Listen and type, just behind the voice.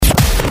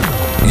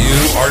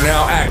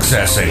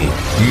accessing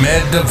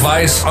Med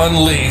Device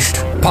Unleashed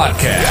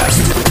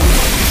podcast,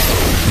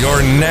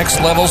 your next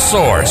level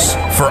source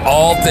for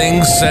all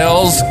things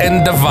sales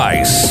and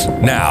device.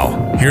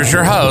 Now, here's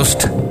your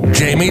host,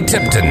 Jamie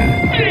Tipton.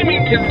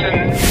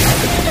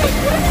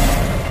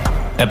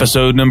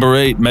 Episode number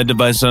 8, Med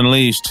Device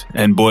Unleashed.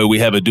 And boy, we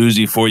have a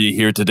doozy for you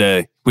here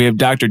today. We have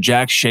Dr.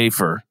 Jack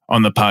Schafer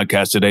on the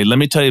podcast today. Let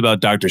me tell you about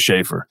Dr.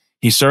 Schafer.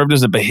 He served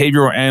as a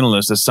behavioral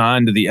analyst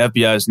assigned to the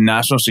FBI's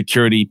National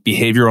Security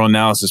Behavioral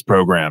Analysis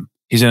Program.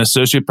 He's an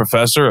associate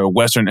professor at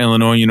Western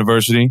Illinois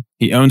University.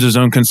 He owns his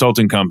own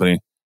consulting company,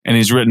 and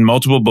he's written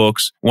multiple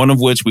books, one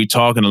of which we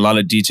talk in a lot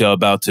of detail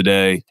about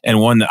today, and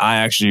one that I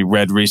actually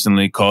read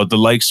recently called The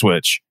Like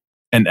Switch,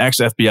 an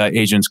ex-FBI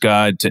agent's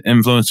guide to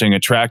influencing,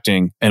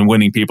 attracting, and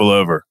winning people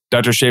over.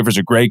 Dr. Schafer's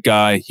a great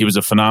guy. He was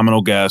a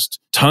phenomenal guest,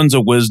 tons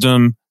of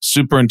wisdom,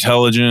 super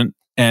intelligent,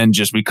 and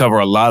just we cover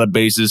a lot of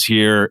bases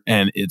here,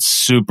 and it's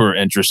super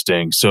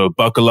interesting. So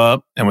buckle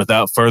up, and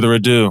without further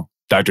ado,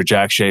 Dr.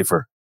 Jack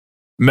Schafer.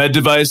 Med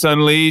Device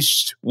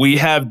Unleashed, we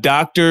have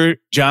Dr.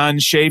 John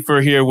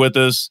Schafer here with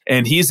us,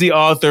 and he's the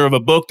author of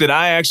a book that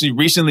I actually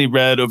recently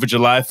read over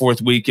July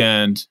 4th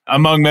weekend,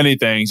 among many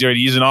things.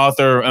 He's an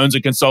author, owns a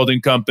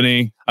consulting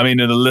company. I mean,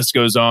 and the list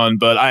goes on,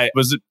 but I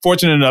was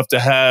fortunate enough to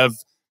have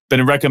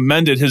been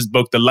recommended his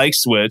book, The Like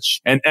Switch,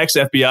 an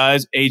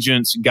ex-FBI's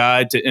agent's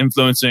guide to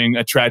influencing,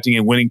 attracting,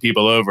 and winning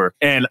people over.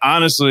 And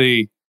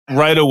honestly,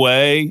 right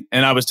away,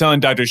 and I was telling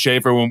Dr.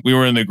 Schafer when we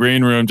were in the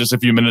green room just a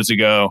few minutes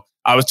ago,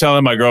 I was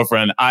telling my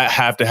girlfriend, I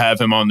have to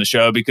have him on the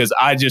show because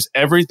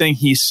everything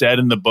he said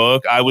in the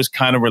book, I was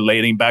kind of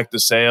relating back to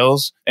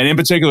sales, and in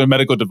particular,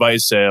 medical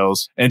device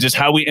sales, and just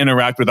how we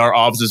interact with our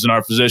offices and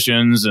our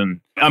physicians.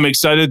 And I'm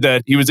excited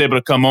that he was able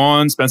to come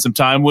on, spend some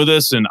time with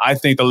us. And I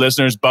think the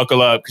listeners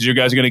buckle up because you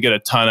guys are going to get a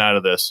ton out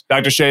of this.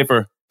 Dr.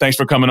 Schafer, thanks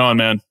for coming on,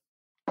 man.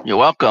 You're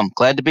welcome.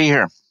 Glad to be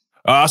here.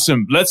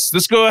 Awesome. Let's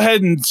go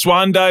ahead and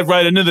swan dive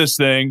right into this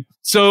thing.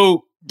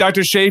 So,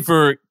 Dr.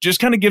 Schafer, just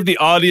kind of give the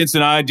audience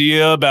an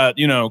idea about,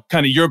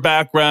 kind of your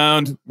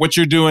background, what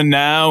you're doing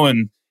now,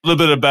 and a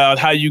little bit about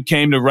how you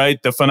came to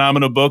write the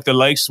phenomenal book, The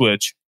Like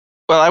Switch.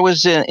 Well, I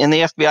was in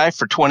the FBI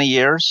for 20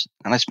 years,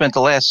 and I spent the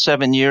last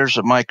 7 years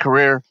of my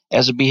career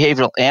as a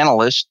behavioral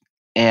analyst,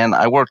 and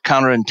I worked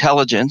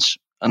counterintelligence.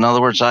 In other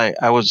words, I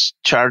was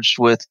charged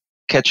with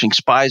catching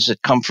spies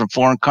that come from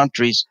foreign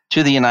countries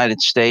to the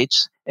United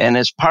States. And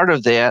as part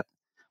of that,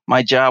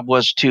 my job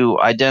was to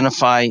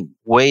identify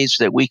ways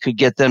that we could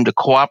get them to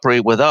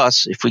cooperate with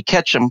us. If we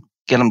catch them,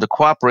 get them to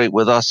cooperate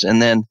with us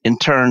and then in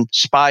turn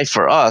spy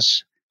for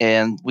us.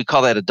 And we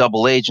call that a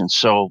double agent.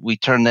 So we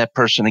turn that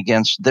person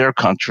against their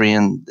country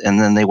and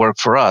then they work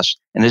for us.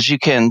 And as you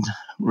can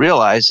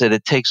realize that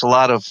it takes a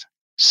lot of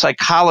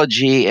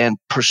psychology and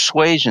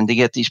persuasion to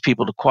get these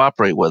people to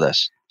cooperate with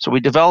us. So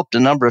we developed a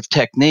number of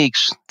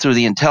techniques through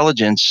the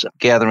intelligence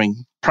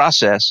gathering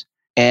process.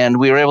 And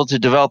we were able to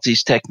develop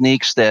these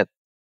techniques that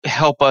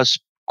help us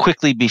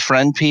quickly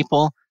befriend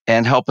people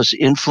and help us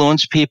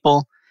influence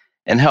people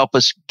and help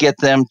us get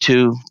them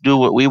to do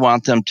what we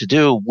want them to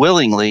do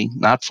willingly,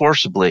 not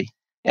forcibly.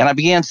 And I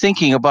began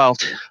thinking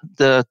about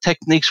the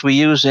techniques we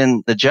use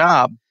in the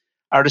job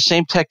are the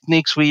same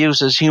techniques we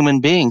use as human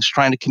beings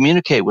trying to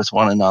communicate with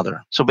one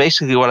another. So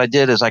basically what I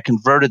did is I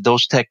converted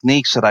those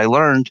techniques that I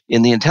learned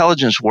in the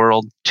intelligence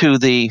world to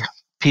the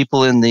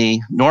people in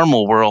the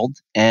normal world,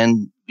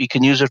 and you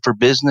can use it for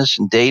business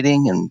and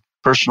dating and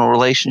personal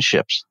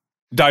relationships.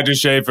 Dr.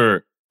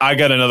 Schafer, I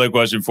got another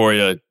question for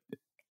you.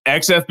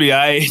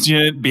 Ex-FBI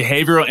agent,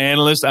 behavioral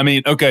analyst. I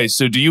mean, okay,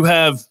 so do you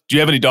have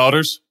any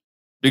daughters?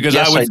 Because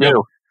yes, I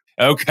do.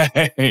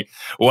 Okay.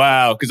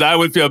 Wow. Because I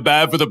would feel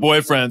bad for the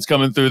boyfriends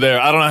coming through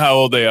there. I don't know how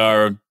old they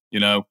are,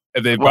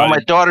 if they've Well, my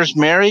daughter's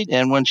married,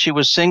 and when she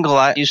was single,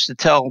 I used to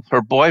tell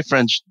her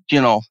boyfriends,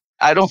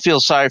 I don't feel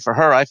sorry for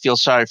her. I feel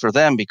sorry for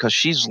them because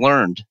she's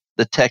learned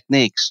the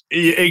techniques.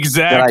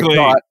 Exactly.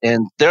 That I taught,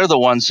 and they're the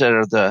ones that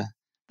are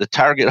the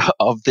target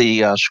of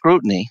the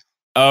scrutiny.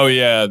 Oh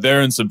yeah,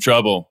 they're in some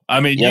trouble.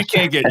 I mean, Yes.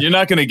 you're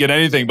not going to get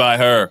anything by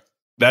her.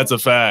 That's a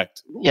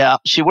fact. Yeah,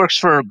 she works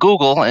for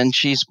Google, and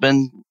she's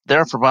been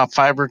there for about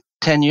 5 or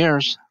 10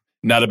 years.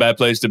 Not a bad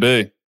place to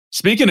be.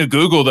 Speaking of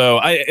Google,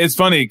 though, it's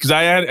funny because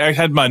I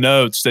had my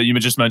notes that you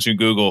just mentioned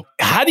Google.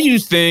 How do you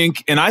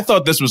think, and I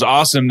thought this was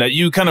awesome, that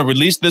you kind of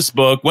released this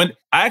book. When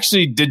I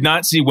actually did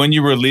not see when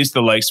you released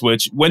The Like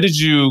Switch. When did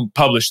you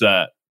publish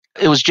that?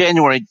 It was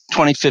January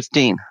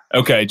 2015.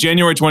 Okay,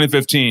 January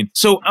 2015.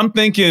 So I'm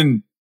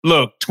thinking,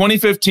 look,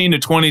 2015 to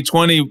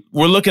 2020,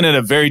 we're looking at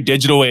a very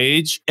digital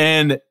age.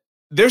 And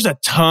there's a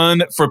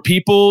ton for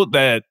people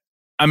that,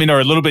 are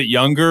a little bit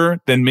younger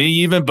than me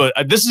even, but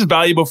this is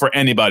valuable for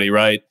anybody,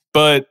 right?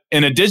 But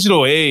in a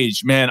digital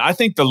age, man, I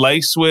think the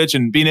Like Switch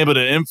and being able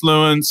to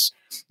influence,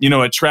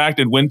 attract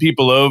and win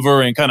people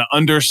over and kind of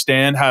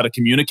understand how to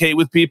communicate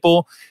with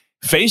people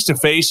face to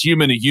face,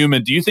 human to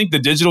human. Do you think the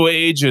digital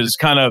age has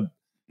kind of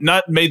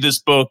not made this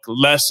book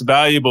less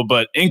valuable,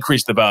 but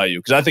increased the value?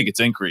 Because I think it's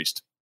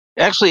increased.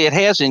 Actually, it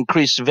has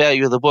increased the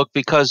value of the book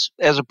because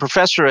as a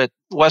professor at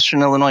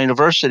Western Illinois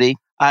University,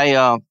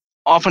 I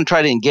often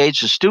try to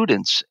engage the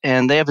students,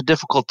 and they have a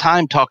difficult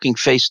time talking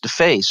face to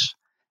face.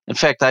 In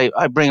fact, I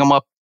bring them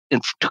up, a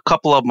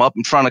couple of them up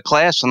in front of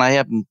class, and I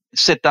have them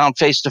sit down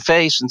face to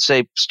face and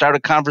say, start a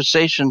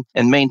conversation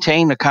and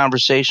maintain a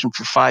conversation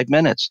for 5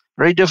 minutes.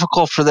 Very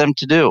difficult for them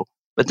to do.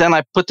 But then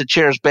I put the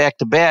chairs back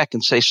to back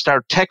and say,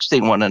 start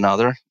texting one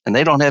another, and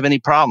they don't have any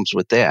problems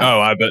with that.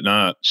 Oh, I bet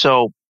not.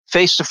 So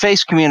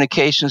face-to-face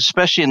communication,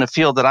 especially in the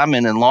field that I'm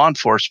in law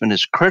enforcement,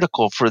 is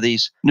critical for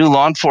these new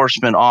law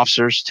enforcement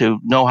officers to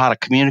know how to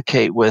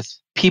communicate with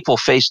people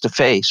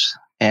face-to-face.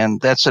 And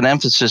that's an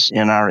emphasis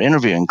in our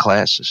interviewing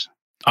classes.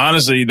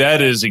 Honestly,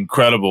 that is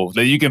incredible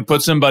that you can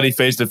put somebody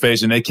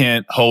face-to-face and they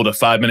can't hold a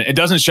 5-minute. It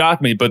doesn't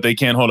shock me, but they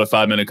can't hold a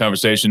 5-minute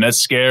conversation. That's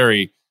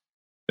scary.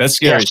 That's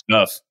scary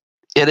stuff.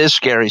 It is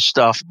scary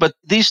stuff. But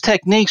these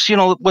techniques,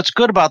 what's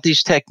good about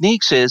these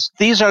techniques is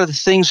these are the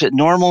things that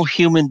normal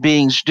human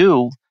beings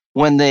do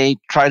when they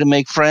try to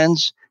make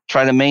friends,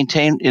 try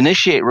to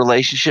initiate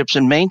relationships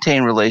and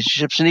maintain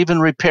relationships and even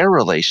repair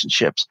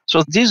relationships.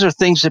 So these are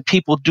things that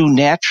people do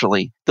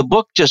naturally. The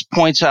book just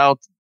points out,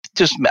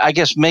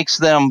 makes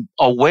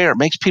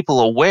people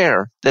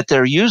aware that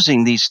they're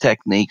using these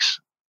techniques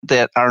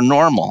that are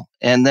normal.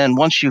 And then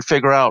once you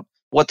figure out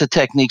what the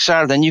techniques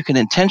are, then you can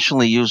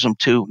intentionally use them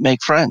to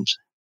make friends.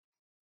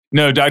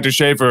 No, Dr.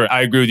 Schaefer,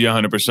 I agree with you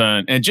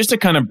 100%. And just to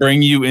kind of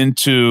bring you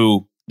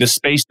into the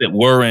space that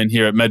we're in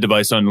here at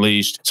MedDevice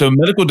Unleashed. So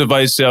medical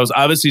device sales,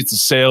 obviously it's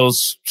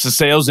a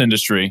sales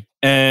industry.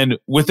 And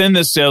within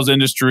this sales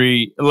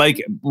industry,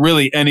 like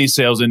really any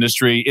sales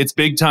industry, it's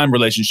big time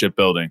relationship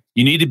building.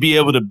 You need to be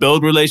able to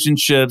build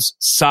relationships,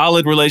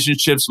 solid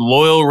relationships,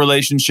 loyal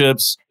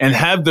relationships, and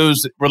have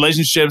those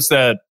relationships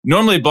that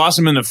normally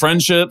blossom into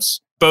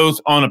friendships, both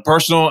on a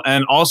personal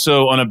and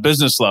also on a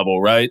business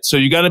level, right? So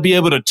you got to be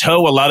able to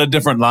toe a lot of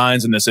different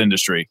lines in this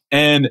industry.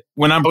 And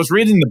when I was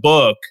reading the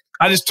book,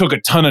 I just took a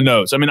ton of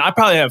notes. I mean, I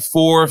probably have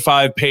 4 or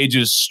 5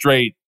 pages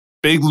straight,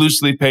 big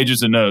loose leaf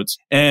pages of notes.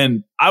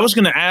 And I was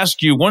going to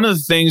ask you, one of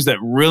the things that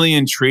really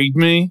intrigued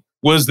me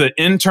was the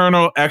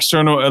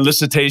internal-external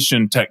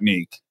elicitation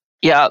technique.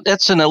 Yeah,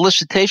 that's an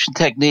elicitation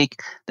technique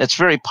that's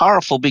very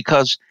powerful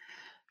because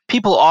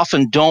people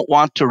often don't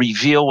want to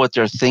reveal what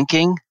they're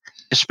thinking,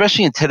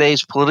 especially in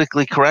today's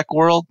politically correct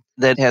world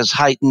that has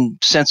heightened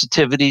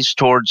sensitivities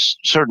towards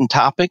certain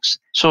topics.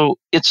 So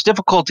it's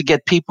difficult to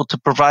get people to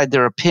provide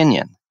their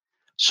opinion.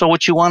 So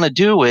what you want to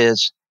do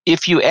is,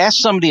 if you ask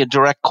somebody a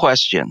direct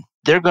question,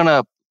 they're going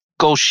to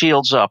go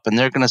shields up and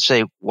they're going to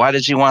say, why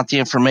does he want the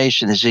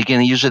information? Is he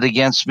going to use it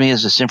against me?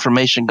 Is this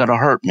information going to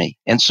hurt me?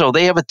 And so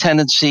they have a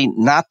tendency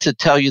not to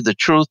tell you the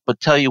truth, but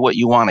tell you what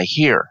you want to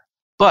hear.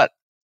 But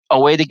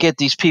a way to get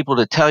these people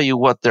to tell you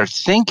what they're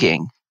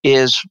thinking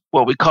is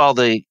what we call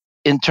the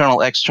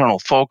internal-external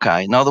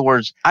foci. In other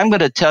words, I'm going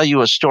to tell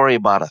you a story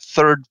about a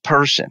third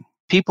person.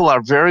 People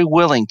are very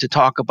willing to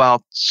talk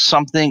about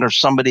something or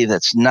somebody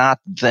that's not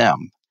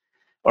them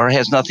or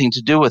has nothing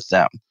to do with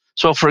them.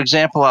 So, for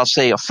example, I'll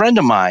say a friend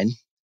of mine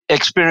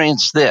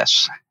experienced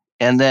this,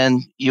 and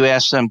then you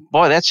ask them,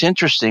 boy, that's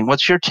interesting.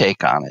 What's your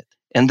take on it?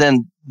 And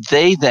then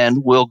they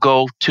will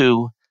go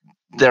to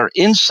their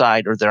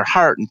inside or their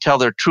heart and tell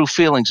their true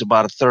feelings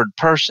about a third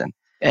person.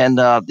 And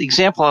the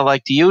example I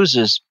like to use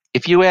is,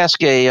 if you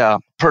ask a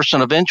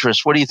person of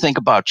interest, what do you think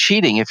about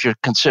cheating if you're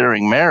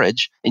considering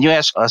marriage? And you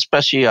ask,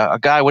 especially a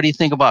guy, what do you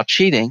think about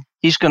cheating?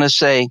 He's going to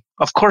say,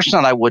 of course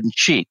not, I wouldn't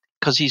cheat,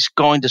 because he's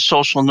going to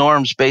social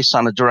norms based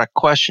on a direct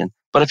question.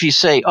 But if you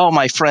say, oh,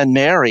 my friend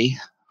Mary,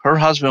 her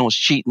husband was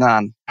cheating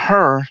on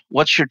her,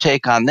 what's your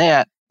take on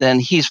that? Then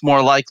he's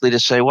more likely to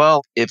say,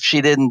 well, if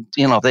she didn't,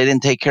 they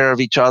didn't take care of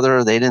each other,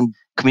 or they didn't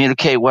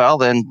communicate well,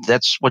 then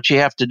that's what you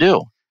have to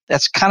do.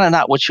 That's kind of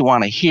not what you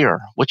want to hear.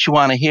 What you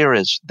want to hear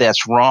is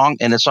that's wrong,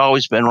 and it's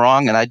always been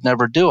wrong, and I'd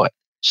never do it.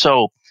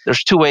 So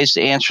there's 2 ways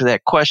to answer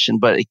that question,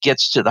 but it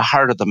gets to the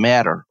heart of the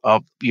matter,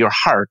 of your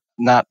heart,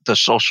 not the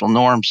social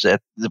norms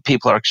that the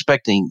people are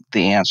expecting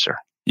the answer.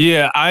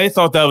 Yeah, I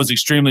thought that was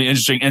extremely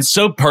interesting and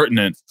so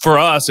pertinent for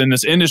us in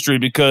this industry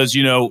because,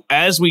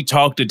 as we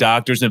talk to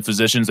doctors and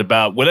physicians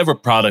about whatever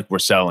product we're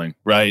selling,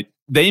 right?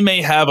 They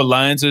may have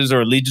alliances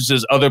or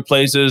allegiances other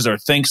places or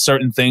think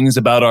certain things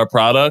about our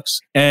products,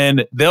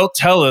 and they'll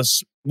tell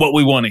us what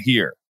we want to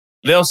hear.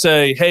 They'll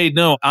say, hey,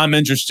 no, I'm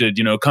interested,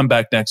 come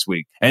back next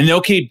week. And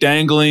they'll keep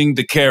dangling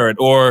the carrot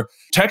or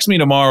text me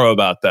tomorrow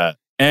about that.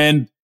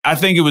 And I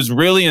think it was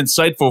really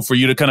insightful for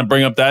you to kind of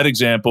bring up that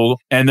example.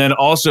 And then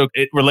also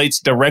it relates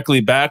directly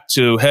back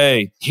to,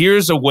 hey,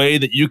 here's a way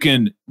that you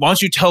can, why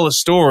don't you tell a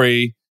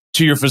story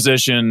to your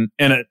physician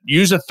and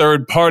use a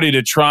third party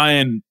to try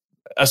and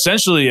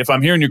essentially, if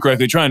I'm hearing you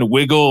correctly, trying to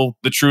wiggle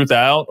the truth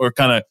out or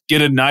kind of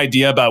get an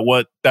idea about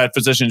what that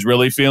physician's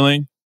really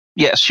feeling?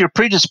 Yes, you're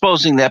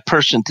predisposing that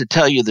person to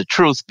tell you the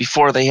truth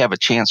before they have a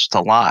chance to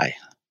lie.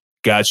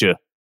 Gotcha.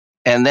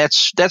 And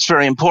that's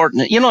very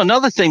important.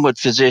 Another thing with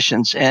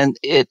physicians, and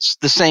it's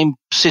the same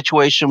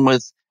situation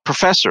with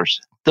professors.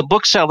 The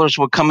booksellers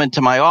would come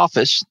into my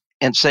office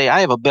and say, I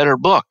have a better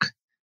book.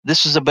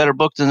 this is a better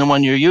book than the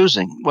one you're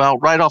using. Well,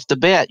 right off the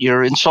bat,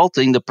 you're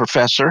insulting the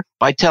professor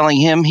by telling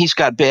him he's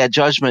got bad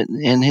judgment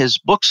in his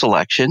book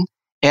selection.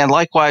 And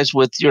likewise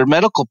with your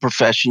medical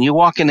profession, you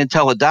walk in and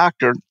tell a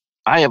doctor,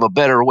 I have a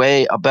better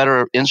way, a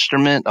better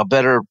instrument, a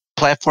better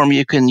platform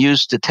you can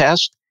use to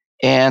test.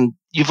 And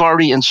you've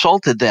already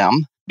insulted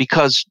them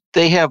because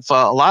they have,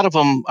 a lot of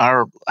them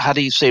are,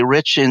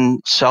 rich in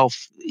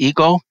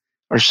self-ego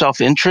or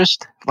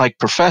self-interest, like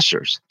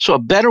professors. So a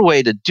better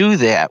way to do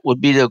that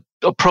would be to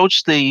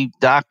approach the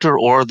doctor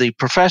or the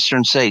professor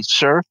and say,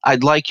 sir,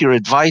 I'd like your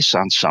advice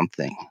on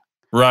something.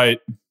 Right.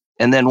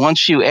 And then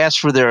once you ask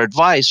for their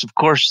advice, of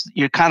course,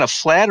 you're kind of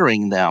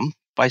flattering them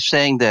by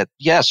saying that,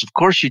 yes, of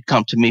course you'd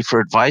come to me for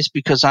advice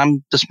because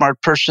I'm the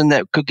smart person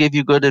that could give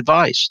you good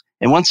advice.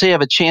 And once they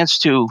have a chance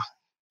to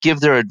give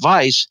their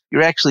advice,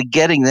 you're actually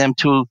getting them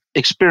to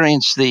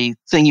experience the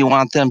thing you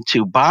want them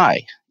to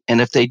buy.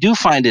 And if they do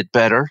find it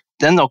better,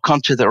 then they'll come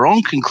to their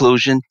own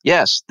conclusion.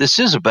 Yes, this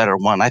is a better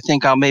one. I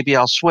think maybe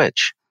I'll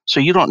switch. So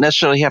you don't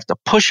necessarily have to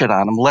push it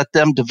on them. Let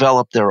them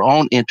develop their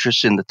own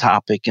interest in the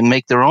topic and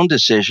make their own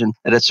decision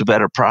that it's a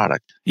better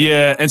product.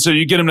 Yeah. And so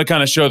you get them to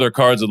kind of show their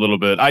cards a little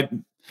bit.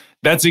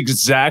 That's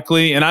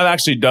exactly, and I've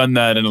actually done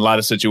that in a lot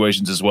of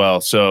situations as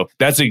well. So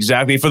that's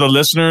exactly, for the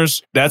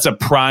listeners, that's a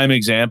prime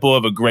example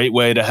of a great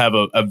way to have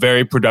a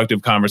very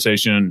productive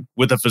conversation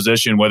with a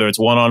physician, whether it's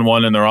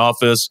one-on-one in their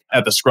office,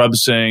 at the scrub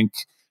sink,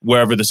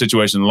 wherever the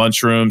situation,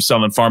 lunchroom,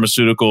 selling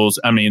pharmaceuticals.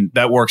 I mean,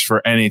 that works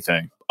for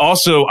anything.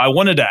 Also, I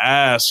wanted to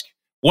ask,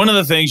 one of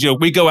the things,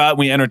 we go out and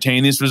we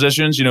entertain these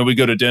physicians, we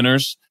go to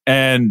dinners,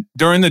 and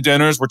during the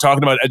dinners, we're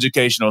talking about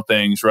educational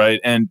things, right?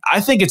 And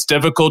I think it's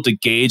difficult to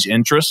gauge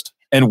interest.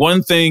 And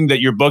one thing that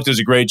your book does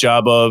a great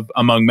job of,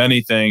 among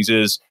many things,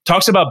 is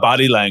talks about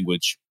body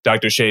language,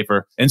 Dr.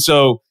 Schaefer. And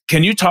so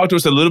can you talk to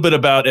us a little bit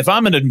about, if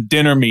I'm in a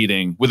dinner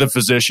meeting with a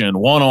physician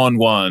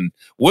one-on-one,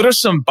 what are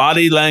some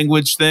body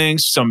language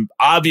things, some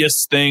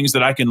obvious things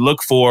that I can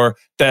look for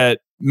that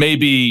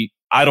maybe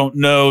I don't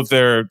know if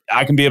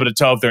I can be able to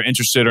tell if they're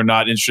interested or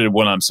not interested in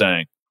what I'm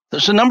saying?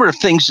 There's a number of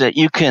things that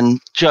you can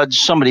judge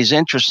somebody's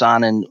interest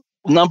on. And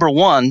number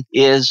one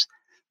is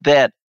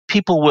that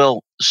people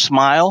will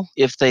smile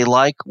if they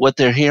like what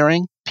they're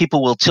hearing.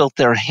 People will tilt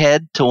their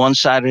head to one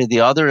side or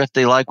the other if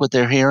they like what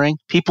they're hearing.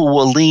 People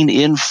will lean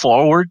in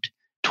forward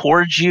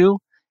towards you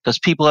because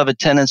people have a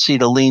tendency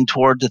to lean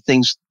toward the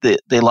things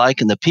that they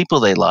like and the people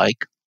they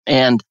like.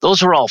 And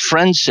those are all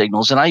friend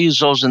signals. And I use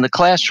those in the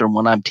classroom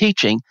when I'm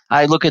teaching.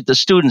 I look at the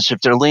students. If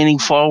they're leaning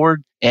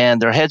forward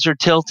and their heads are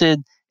tilted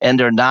and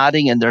they're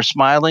nodding and they're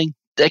smiling,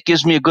 that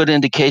gives me a good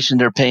indication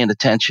they're paying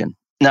attention.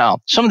 Now,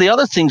 some of the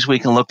other things we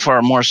can look for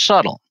are more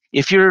subtle.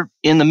 If you're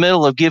in the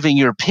middle of giving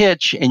your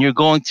pitch and you're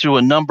going through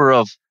a number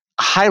of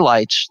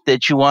highlights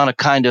that you want to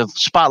kind of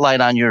spotlight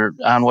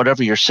on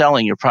whatever you're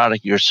selling, your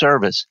product, your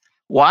service,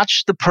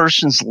 watch the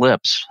person's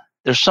lips.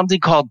 There's something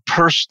called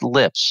pursed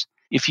lips.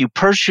 If you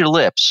purse your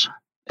lips,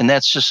 and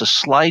that's just a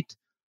slight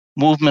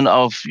movement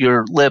of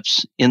your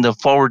lips in the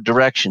forward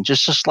direction,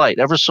 just a slight,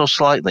 ever so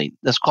slightly,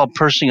 that's called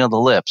pursing of the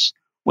lips.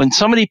 When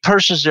somebody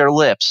purses their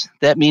lips,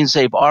 that means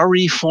they've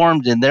already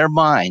formed in their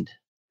mind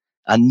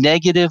a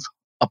negative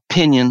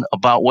opinion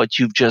about what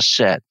you've just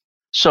said.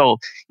 So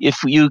if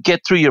you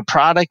get through your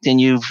product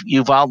and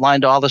you've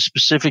outlined all the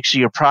specifics of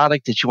your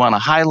product that you want to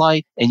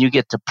highlight, and you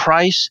get to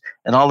price,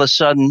 and all of a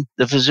sudden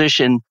the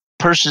physician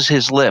purses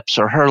his lips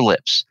or her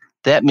lips,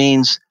 that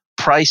means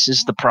price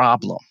is the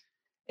problem.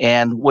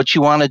 And what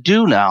you want to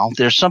do now,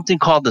 there's something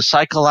called the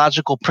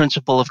psychological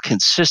principle of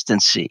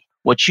consistency.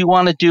 What you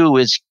want to do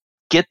is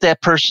get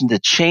that person to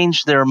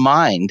change their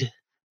mind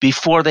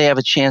before they have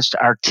a chance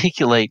to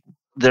articulate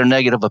their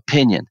negative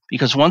opinion.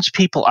 Because once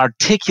people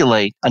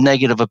articulate a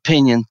negative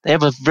opinion, they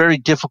have a very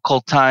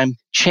difficult time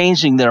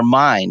changing their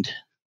mind,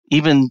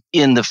 even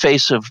in the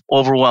face of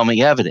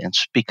overwhelming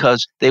evidence,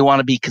 because they want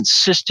to be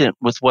consistent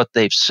with what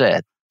they've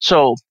said.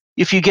 So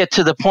if you get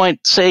to the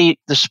point, say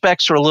the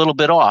specs are a little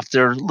bit off,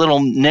 they're a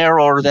little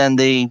narrower than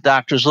the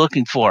doctor's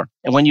looking for.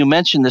 And when you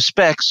mention the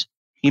specs,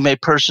 he may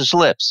purse his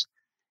lips,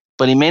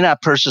 but he may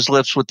not purse his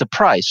lips with the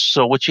price.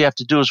 So what you have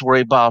to do is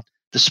worry about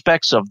the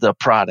specs of the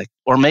product,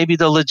 or maybe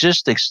the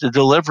logistics, the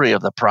delivery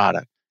of the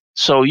product.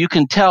 So you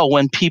can tell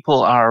when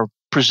people are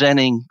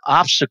presenting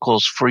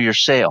obstacles for your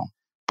sale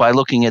by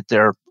looking at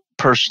their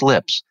pursed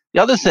lips.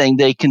 The other thing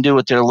they can do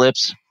with their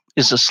lips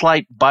is a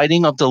slight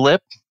biting of the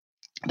lip.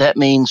 That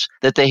means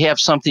that they have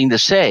something to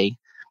say,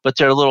 but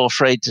they're a little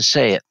afraid to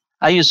say it.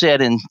 I use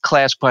that in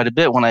class quite a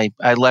bit when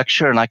I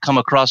lecture and I come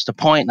across the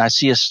point and I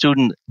see a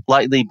student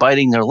lightly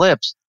biting their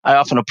lips. I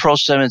often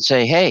approach them and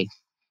say, hey,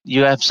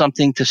 you have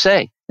something to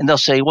say. And they'll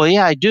say, well,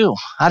 yeah, I do.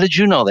 How did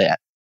you know that?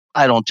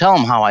 I don't tell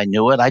them how I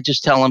knew it. I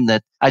just tell them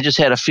that I just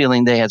had a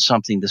feeling they had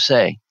something to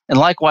say. And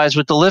likewise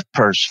with the lip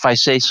purse. If I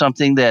say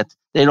something that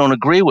they don't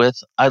agree with,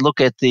 I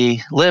look at the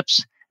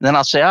lips and then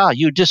I'll say,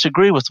 you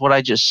disagree with what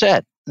I just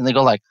said. And they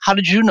go like, how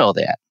did you know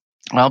that?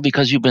 Well,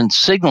 because you've been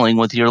signaling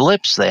with your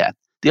lips that.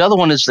 The other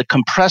one is the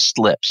compressed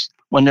lips.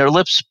 When their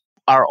lips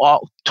are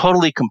all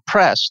totally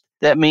compressed,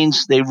 that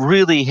means they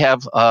really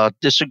have a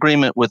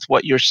disagreement with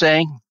what you're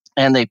saying,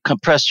 and they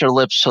compress their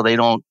lips so they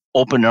don't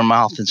open their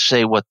mouth and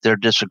say what their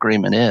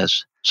disagreement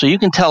is. So you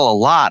can tell a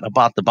lot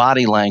about the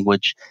body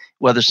language,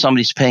 whether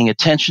somebody's paying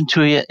attention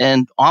to you,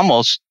 and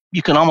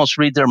you can almost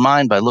read their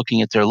mind by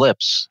looking at their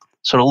lips.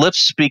 So the lips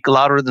speak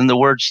louder than the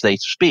words they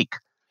speak.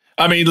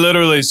 I mean,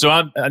 literally. So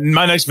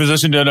my next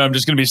physician dinner, I'm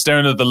just going to be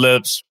staring at the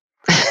lips.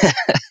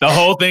 The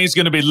whole thing's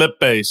going to be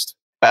lip-based.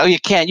 Well, you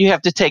can't. You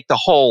have to take the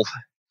whole.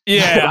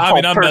 Yeah, I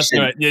mean, I'm messing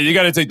with it. Yeah, you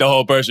got to take the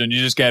whole person.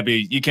 You just can't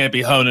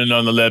be honing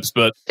on the lips.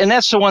 And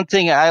that's the one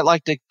thing I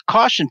like to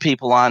caution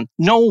people on.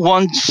 No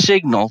one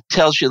signal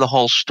tells you the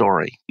whole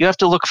story. You have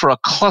to look for a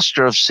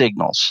cluster of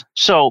signals.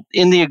 So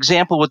in the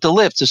example with the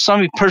lips, if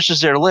somebody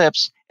purses their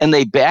lips and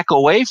they back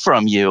away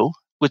from you,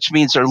 which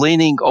means they're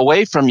leaning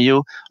away from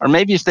you, or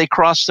maybe if they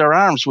cross their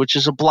arms, which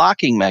is a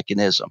blocking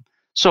mechanism.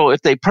 So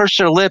if they purse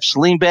their lips,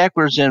 lean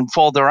backwards, and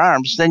fold their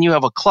arms, then you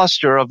have a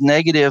cluster of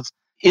negative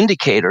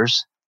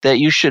indicators that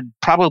you should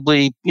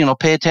probably,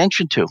 pay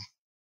attention to.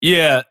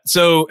 Yeah.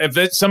 So if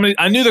it's somebody,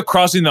 I knew the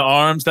crossing the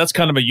arms, that's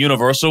kind of a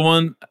universal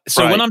one.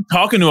 So When I'm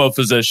talking to a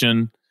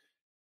physician,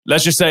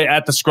 let's just say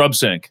at the scrub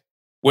sink,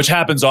 which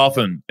happens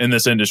often in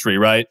this industry,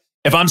 right?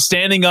 If I'm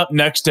standing up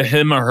next to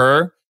him or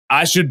her,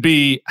 how should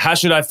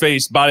I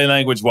face body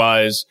language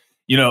wise?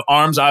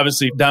 Arms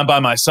obviously down by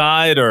my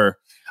side, or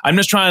I'm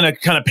just trying to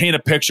kind of paint a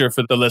picture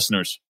for the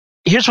listeners.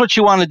 Here's what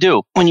you want to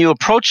do. When you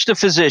approach the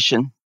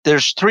physician,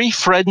 there's 3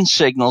 friend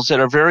signals that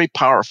are very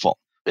powerful,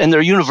 and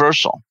they're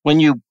universal. When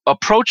you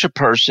approach a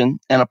person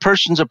and a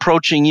person's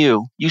approaching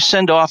you, you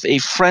send off a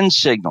friend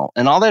signal.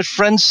 And all that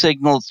friend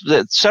signals,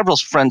 several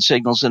friend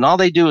signals, and all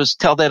they do is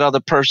tell that other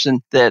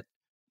person that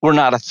we're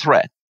not a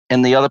threat.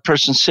 And the other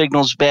person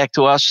signals back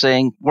to us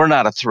saying, we're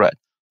not a threat.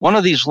 One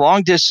of these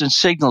long-distance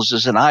signals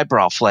is an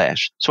eyebrow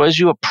flash. So as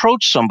you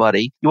approach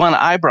somebody, you want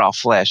to eyebrow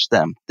flash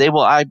them. They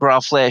will eyebrow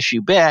flash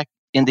you back,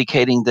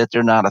 indicating that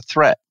they're not a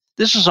threat.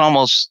 This is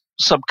almost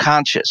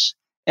subconscious.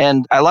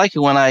 And I like it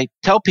when I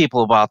tell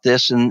people about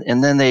this, and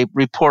then they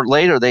report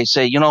later, they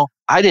say,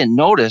 I didn't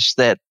notice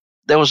that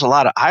there was a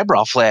lot of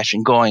eyebrow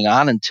flashing going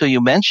on until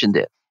you mentioned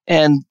it.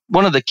 And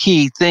one of the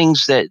key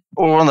things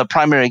or one of the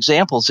primary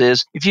examples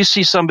is, if you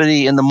see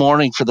somebody in the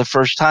morning for the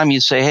first time, you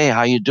say, hey,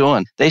 how you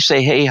doing? They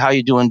say, hey, how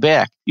you doing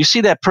back? You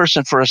see that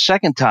person for a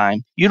second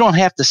time, you don't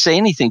have to say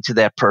anything to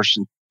that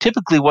person.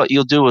 Typically what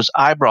you'll do is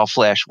eyebrow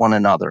flash one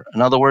another.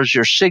 In other words,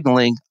 you're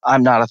signaling,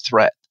 I'm not a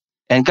threat.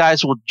 And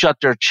guys will jut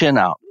their chin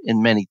out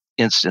in many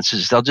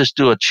instances. They'll just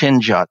do a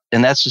chin jut.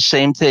 And that's the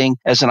same thing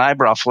as an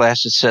eyebrow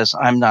flash that says,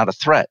 I'm not a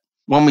threat.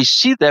 When we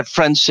see that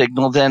friend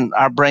signal, then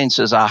our brain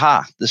says,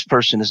 aha, this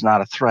person is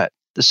not a threat.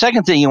 The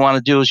second thing you want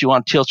to do is you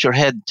want to tilt your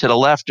head to the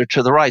left or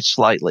to the right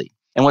slightly.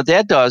 And what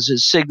that does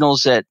is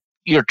signals that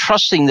you're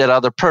trusting that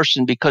other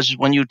person, because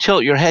when you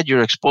tilt your head,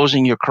 you're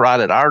exposing your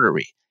carotid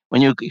artery.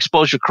 When you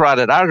expose your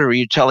carotid artery,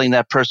 you're telling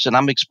that person,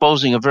 I'm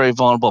exposing a very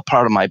vulnerable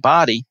part of my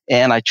body,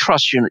 and I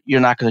trust you're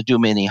not going to do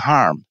me any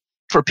harm.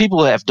 For people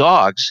who have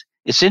dogs,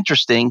 it's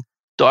interesting.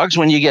 Dogs,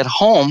 when you get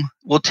home,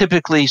 will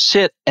typically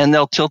sit and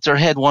they'll tilt their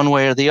head one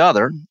way or the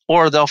other,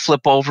 or they'll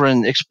flip over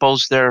and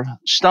expose their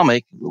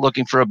stomach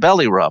looking for a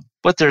belly rub.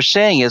 What they're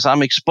saying is,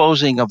 I'm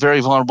exposing a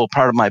very vulnerable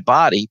part of my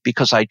body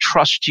because I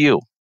trust you.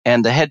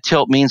 And the head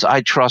tilt means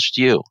I trust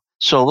you.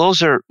 So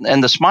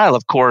and the smile,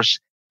 of course,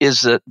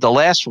 is the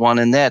last one,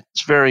 and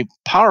that's very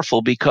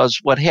powerful, because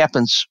what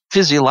happens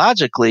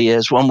physiologically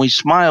is when we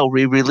smile,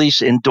 we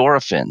release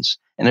endorphins.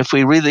 And if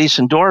we release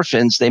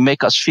endorphins, they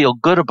make us feel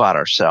good about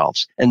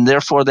ourselves, and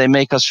therefore they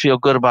make us feel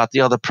good about the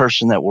other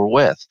person that we're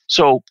with.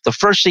 So the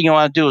first thing you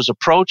want to do is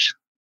approach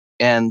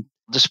and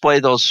display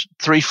those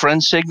 3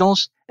 friend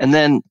signals, and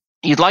then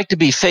you'd like to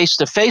be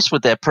face-to-face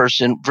with that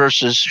person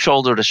versus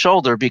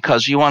shoulder-to-shoulder,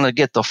 because you want to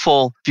get the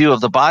full view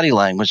of the body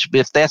language.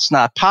 If that's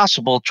not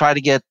possible, try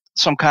to get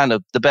some kind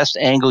of the best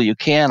angle you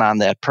can on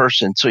that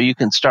person so you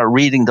can start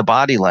reading the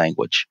body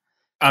language.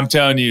 I'm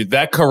telling you,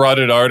 that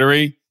carotid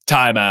artery,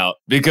 time out,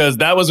 because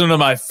that was one of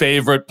my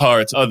favorite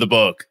parts of the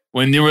book.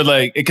 When you were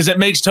like, because it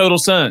makes total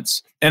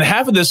sense. And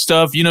half of this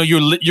stuff,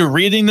 you're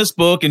reading this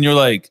book and you're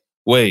like,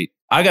 wait,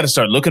 I got to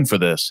start looking for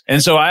this.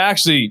 And so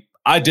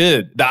I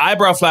did. The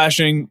eyebrow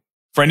flashing,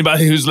 for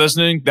anybody who's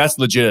listening, that's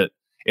legit.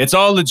 It's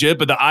all legit,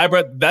 but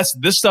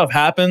this stuff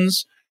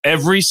happens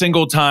every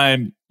single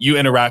time you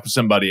interact with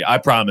somebody. I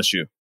promise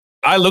you.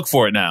 I look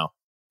for it now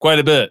quite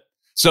a bit.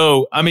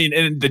 So, I mean,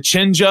 and the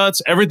chin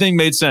juts, everything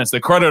made sense.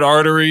 The carotid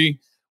artery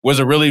was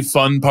a really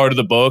fun part of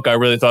the book. I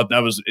really thought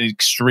that was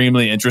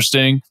extremely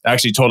interesting. I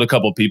actually told a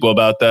couple of people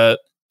about that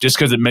just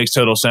because it makes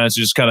total sense.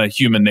 It's just kind of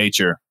human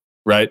nature,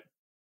 right?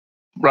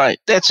 Right.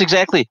 That's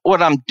exactly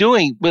what I'm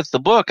doing with the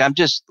book. I'm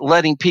just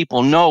letting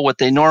people know what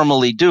they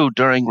normally do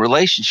during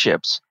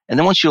relationships. And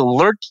then once you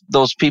alert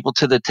those people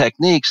to the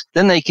techniques,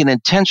 then they can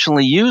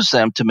intentionally use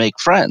them to make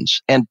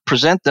friends and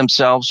present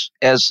themselves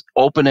as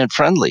open and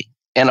friendly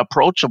and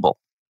approachable.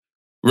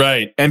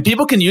 Right. And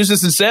people can use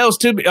this in sales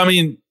too. I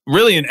mean,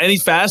 really in any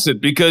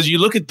facet, because you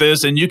look at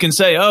this and you can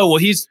say, oh, well,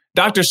 he's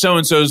Dr.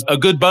 So-and-so's a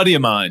good buddy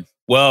of mine.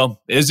 Well,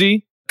 is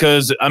he?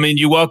 Because, I mean,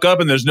 you walk up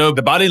and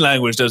the body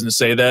language doesn't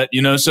say that,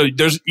 so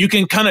you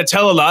can kind of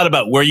tell a lot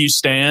about where you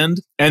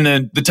stand and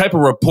then the type of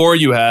rapport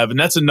you have. And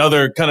that's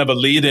another kind of a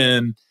lead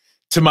in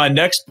to my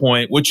next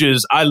point, which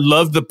is I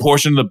love the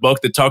portion of the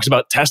book that talks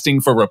about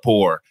testing for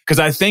rapport. Because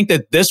I think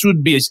that this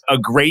would be a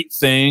great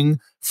thing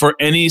for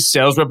any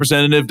sales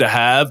representative to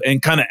have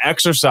and kind of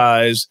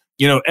exercise,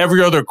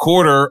 every other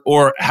quarter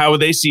or how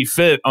they see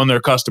fit on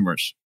their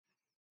customers.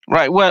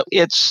 Right. Well,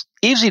 it's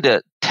easy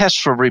to test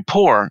for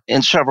rapport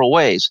in several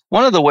ways.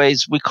 One of the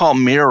ways we call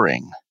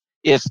mirroring.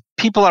 If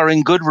people are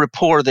in good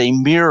rapport, they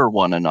mirror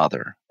one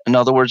another. In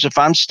other words, if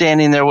I'm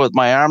standing there with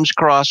my arms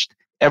crossed,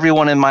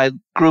 everyone in my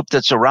group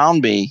that's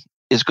around me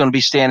is going to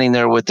be standing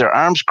there with their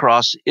arms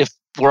crossed if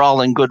we're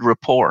all in good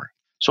rapport.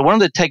 So one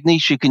of the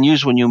techniques you can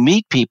use when you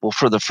meet people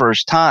for the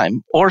first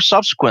time or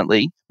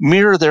subsequently,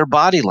 mirror their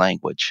body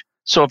language.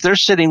 So if they're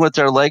sitting with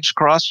their legs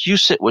crossed, you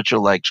sit with your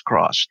legs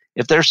crossed.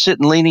 If they're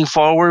sitting leaning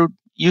forward,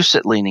 you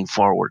sit leaning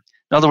forward.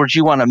 In other words,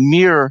 you want to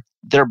mirror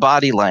their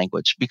body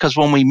language, because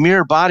when we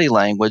mirror body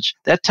language,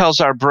 that tells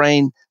our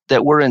brain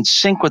that we're in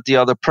sync with the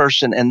other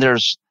person and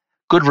there's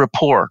good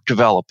rapport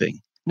developing.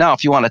 Now,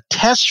 if you want to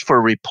test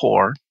for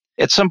rapport,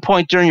 at some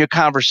point during your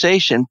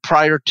conversation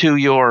prior to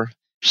your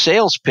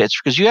sales pitch,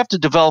 because you have to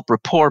develop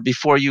rapport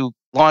before you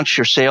launch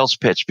your sales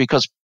pitch,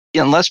 because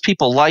unless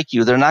people like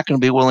you, they're not going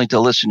to be willing to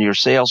listen to your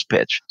sales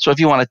pitch. So if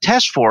you want to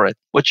test for it,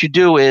 what you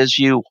do is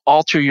you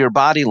alter your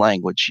body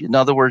language. In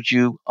other words,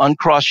 you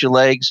uncross your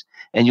legs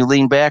and you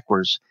lean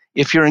backwards.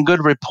 If you're in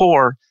good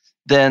rapport,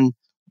 then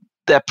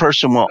that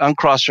person will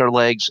uncross their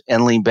legs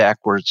and lean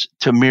backwards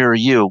to mirror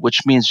you, which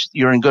means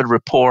you're in good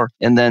rapport,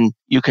 and then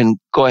you can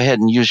go ahead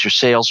and use your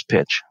sales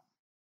pitch.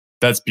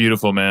 That's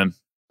beautiful, man.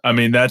 I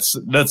mean, that's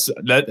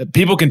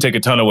people can take a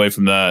ton away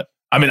from that.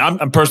 I mean,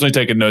 I'm personally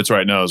taking notes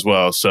right now as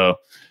well. So,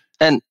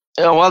 and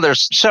well,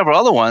 there's several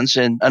other ones,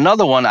 and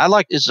another one I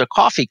like is the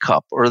coffee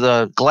cup or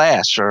the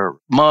glass or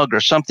mug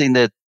or something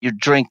that you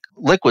drink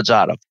liquids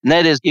out of. And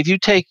that is, if you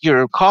take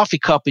your coffee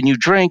cup and you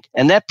drink,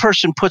 and that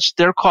person puts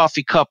their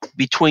coffee cup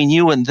between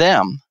you and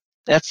them,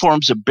 that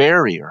forms a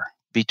barrier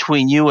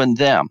between you and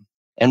them.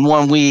 And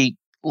when we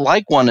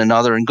like one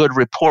another in good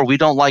rapport, we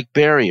don't like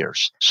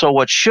barriers. So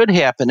what should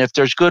happen if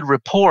there's good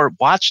rapport,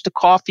 watch the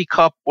coffee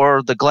cup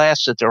or the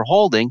glass that they're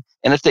holding.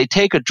 And if they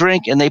take a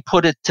drink and they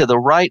put it to the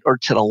right or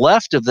to the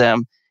left of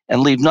them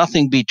and leave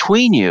nothing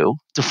between you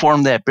to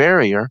form that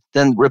barrier,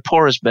 then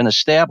rapport has been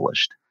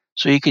established.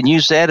 So you can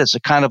use that as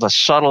a kind of a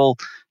subtle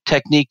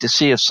technique to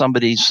see if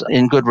somebody's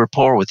in good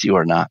rapport with you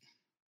or not.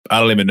 I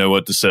don't even know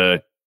what to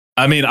say.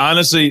 I mean,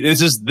 honestly,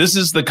 this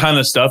is the kind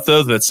of stuff,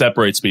 though, that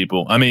separates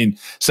people. I mean,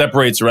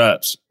 separates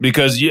reps.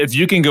 Because if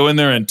you can go in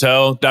there and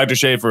tell Dr.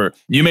 Schaefer,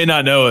 you may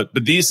not know it,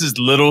 but these is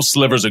little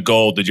slivers of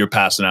gold that you're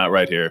passing out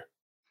right here.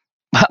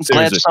 I'm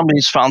glad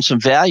somebody's found some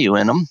value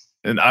in them.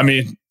 And I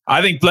mean,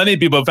 I think plenty of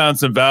people have found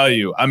some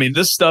value. I mean,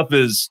 this stuff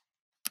is,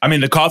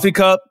 the coffee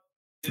cup,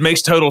 it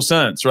makes total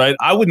sense, right?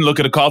 I wouldn't look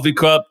at a coffee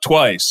cup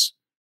twice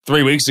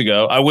 3 weeks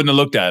ago. I wouldn't have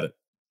looked at it.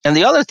 And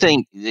the other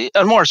thing,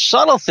 a more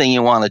subtle thing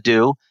you want to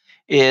do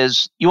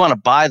is you want to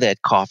buy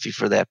that coffee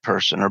for that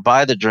person or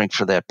buy the drink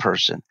for that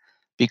person,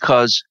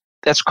 because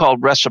that's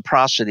called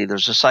reciprocity.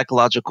 There's a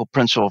psychological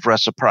principle of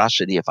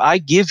reciprocity. If I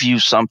give you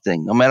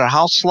something, no matter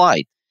how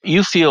slight,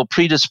 you feel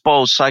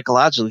predisposed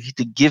psychologically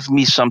to give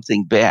me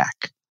something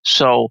back.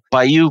 So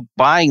by you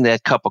buying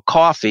that cup of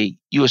coffee,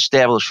 you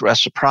establish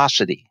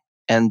reciprocity,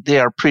 and they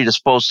are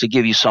predisposed to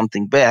give you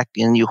something back,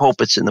 and you hope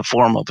it's in the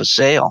form of a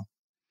sale.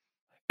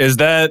 Is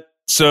that,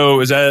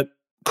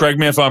 correct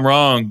me if I'm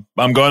wrong,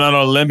 I'm going out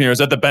on a limb here. Is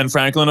that the Ben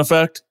Franklin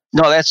effect?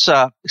 No, that's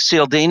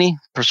Cialdini,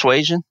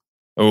 persuasion.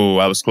 Oh,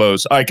 I was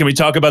close. All right, can we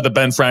talk about the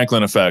Ben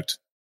Franklin effect?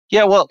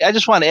 Yeah, well, I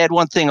just want to add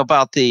one thing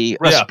about the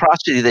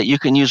reciprocity that you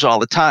can use all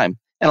the time.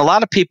 And a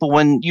lot of people,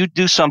 when you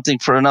do something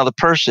for another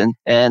person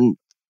and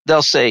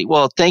they'll say,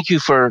 well, thank you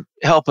for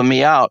helping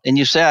me out. And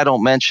you say, I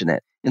don't mention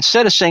it.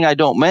 Instead of saying, I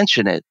don't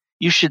mention it,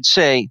 you should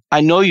say,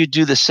 I know you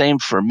do the same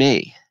for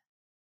me,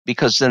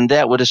 because then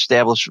that would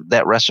establish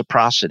that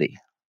reciprocity.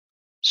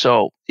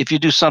 So if you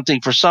do something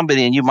for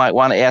somebody and you might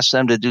want to ask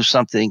them to do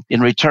something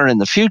in return in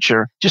the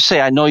future, just say,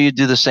 I know you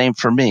do the same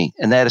for me.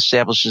 And that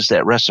establishes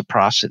that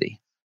reciprocity.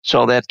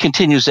 So that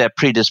continues that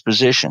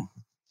predisposition.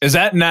 Is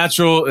that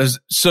natural?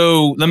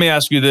 So let me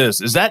ask you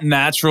this. Is that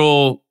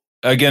natural,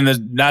 again,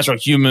 the natural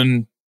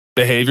human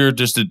behavior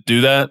just to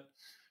do that?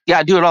 Yeah,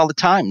 I do it all the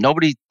time.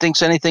 Nobody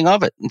thinks anything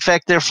of it. In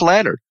fact, they're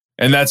flattered.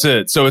 And that's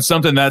it. So it's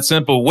something that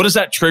simple. What does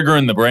that trigger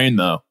in the brain,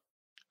 though?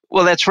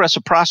 Well, that's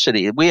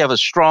reciprocity. We have a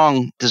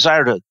strong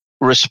desire to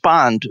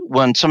respond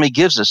when somebody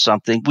gives us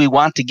something. We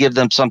want to give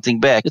them something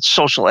back. It's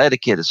social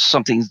etiquette. It's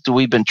something that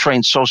we've been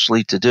trained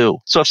socially to do.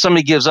 So if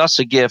somebody gives us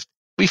a gift,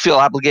 we feel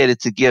obligated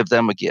to give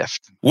them a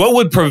gift. What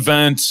would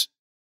prevent,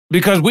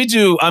 because we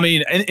do,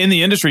 in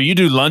the industry, you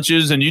do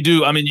lunches and you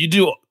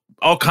do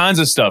all kinds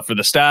of stuff for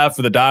the staff,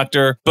 for the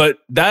doctor, but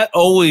that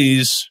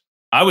always,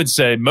 I would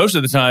say most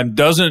of the time,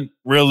 doesn't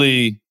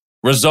really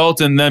result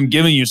in them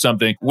giving you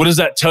something. What does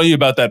that tell you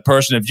about that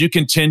person if you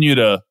continue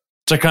to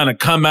to kind of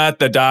come at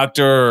the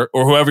doctor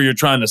or whoever you're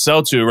trying to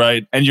sell to,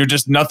 right? And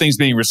nothing's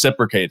being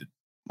reciprocated.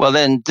 Well,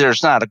 then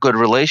there's not a good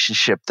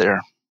relationship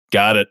there.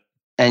 Got it.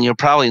 And you're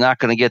probably not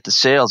going to get the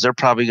sales. They're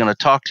probably going to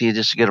talk to you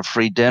just to get a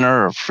free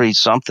dinner or free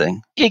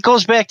something. It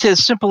goes back to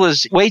as simple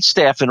as wait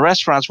staff in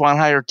restaurants want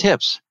higher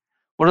tips.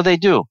 What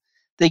do?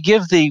 They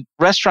give the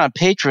restaurant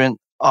patron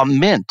a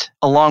mint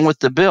along with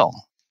the bill.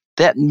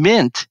 That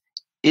mint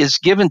is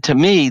given to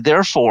me.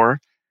 Therefore,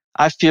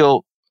 I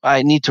feel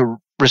I need to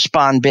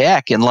respond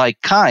back in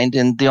like kind.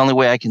 And the only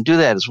way I can do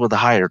that is with a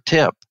higher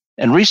tip.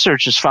 And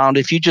research has found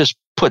if you just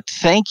put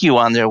thank you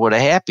on there with a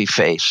happy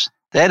face,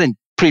 that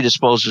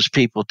predisposes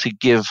people to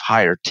give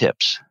higher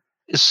tips.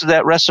 It's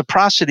that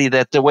reciprocity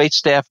that the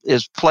waitstaff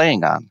is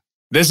playing on.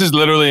 This is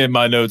literally in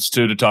my notes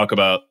too to talk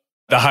about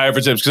the higher for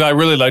tips because I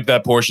really like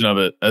that portion of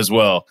it as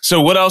well.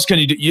 So what else can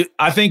you do?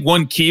 I think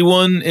one key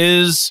one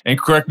is, and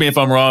correct me if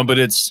I'm wrong, but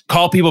it's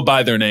call people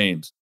by their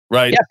names,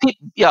 right?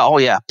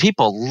 Yeah.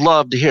 People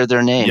love to hear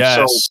their names.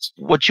 Yes.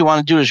 So what you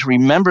want to do is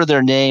remember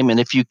their name, and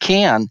if you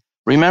can,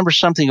 remember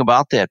something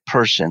about that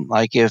person.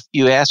 Like if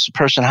you ask the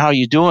person, how are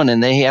you doing?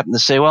 And they happen to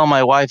say, well,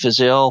 my wife is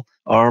ill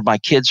or my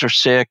kids are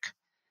sick.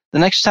 The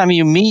next time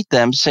you meet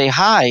them, say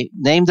hi,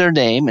 name their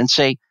name and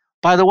say,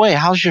 by the way,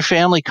 how's your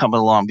family coming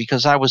along?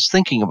 Because I was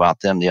thinking about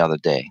them the other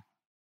day.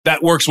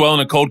 That works well in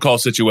a cold call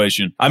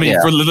situation. I mean,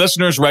 for the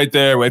listeners right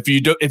there, if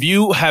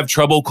you have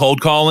trouble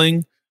cold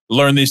calling,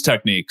 learn these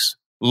techniques.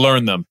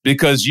 Learn them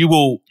because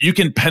you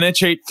can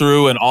penetrate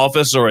through an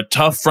office or a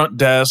tough front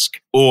desk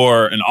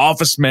or an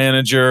office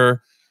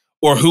manager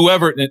or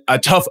whoever, a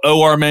tough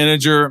OR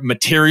manager,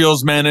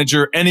 materials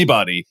manager,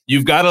 anybody.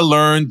 You've got to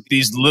learn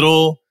these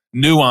little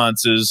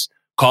nuances,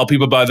 call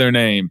people by their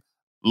name,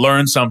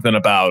 learn something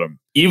about them.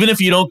 Even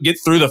if you don't get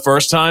through the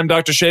first time,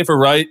 Dr. Schaefer,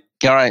 right?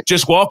 All right.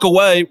 Just walk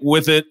away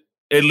with it,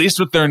 at least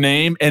with their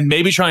name, and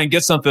maybe try and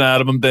get something out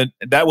of them.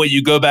 That way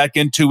you go back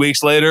in 2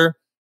 weeks later,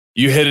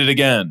 you hit it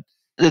again.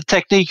 The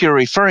technique you're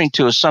referring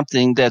to is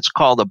something that's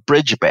called a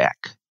bridge back.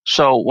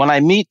 So when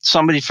I meet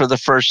somebody for the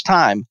first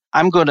time,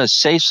 I'm going to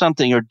say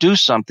something or do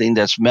something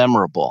that's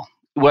memorable.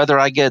 Whether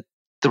I get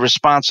the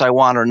response I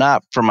want or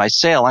not for my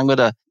sale, I'm going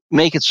to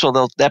make it so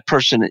that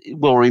person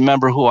will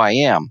remember who I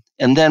am.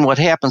 And then what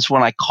happens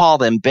when I call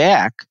them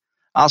back,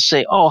 I'll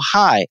say, oh,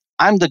 hi,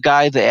 I'm the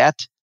guy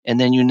that, and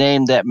then you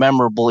name that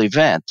memorable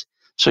event.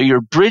 So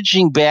you're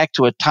bridging back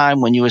to a time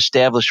when you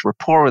established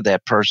rapport with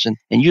that person,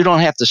 and you don't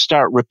have to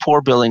start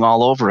rapport building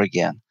all over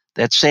again.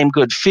 That same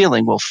good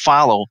feeling will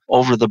follow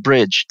over the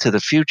bridge to the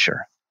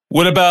future.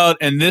 What about,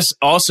 and this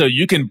also,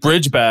 you can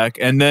bridge back,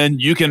 and then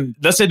you can,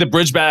 let's say the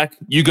bridge back,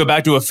 you go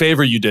back to a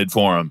favor you did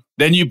for them.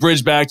 Then you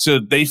bridge back so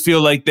they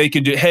feel like they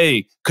can do,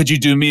 hey, could you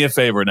do me a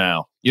favor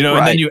now? Right.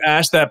 And then you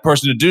ask that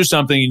person to do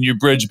something and you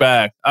bridge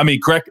back. I mean,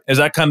 correct? Is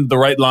that kind of the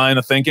right line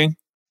of thinking?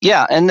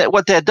 Yeah, and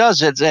what that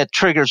does is that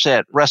triggers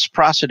that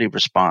reciprocity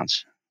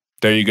response.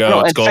 There you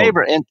go. And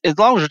favor, and as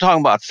long as we're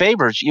talking about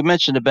favors, you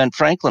mentioned the Ben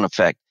Franklin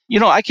effect.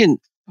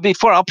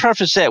 I'll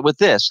preface that with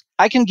this.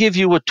 I can give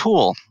you a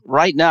tool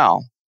right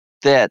now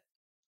that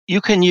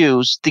you can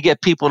use to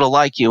get people to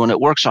like you, and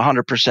it works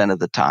 100% of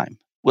the time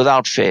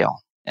without fail.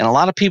 And a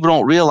lot of people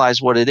don't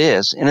realize what it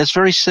is, and it's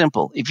very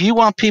simple. If you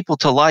want people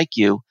to like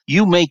you,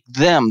 you make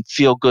them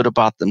feel good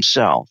about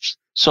themselves.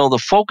 So the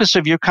focus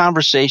of your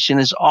conversation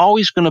is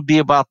always going to be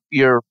about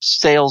your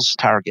sales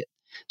target.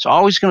 It's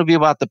always going to be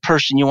about the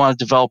person you want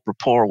to develop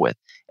rapport with.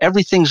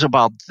 Everything's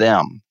about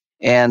them.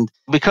 And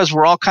because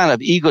we're all kind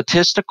of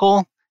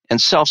egotistical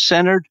and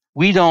self-centered,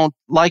 we don't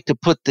like to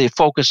put the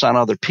focus on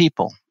other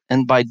people.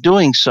 And by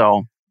doing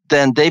so,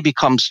 then they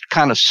become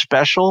kind of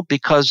special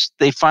because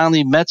they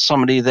finally met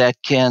somebody that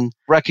can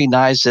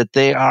recognize that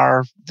they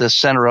are the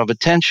center of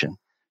attention.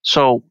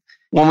 So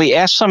when we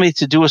ask somebody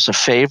to do us a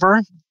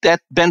favor,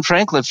 that Ben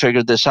Franklin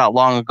figured this out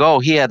long ago.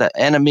 He had an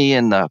enemy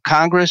in the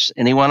Congress,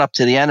 and he went up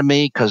to the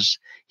enemy because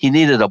he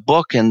needed a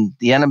book, and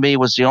the enemy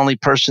was the only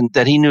person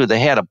that he knew that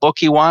had a book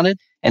he wanted.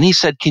 And he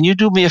said, can you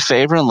do me a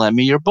favor and lend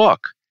me your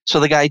book? So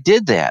the guy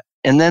did that,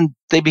 and then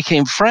they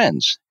became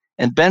friends.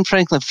 And Ben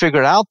Franklin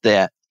figured out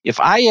that if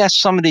I ask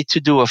somebody to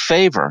do a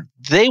favor,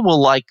 they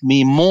will like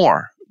me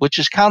more, which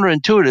is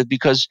counterintuitive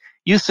because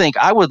you think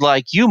I would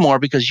like you more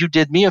because you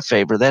did me a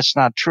favor. That's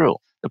not true.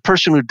 The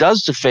person who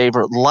does the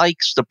favor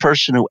likes the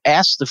person who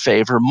asks the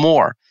favor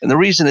more. And the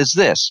reason is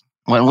this.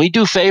 When we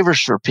do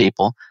favors for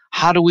people,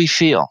 how do we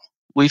feel?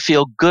 We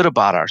feel good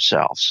about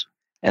ourselves.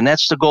 And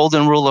that's the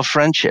golden rule of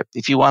friendship.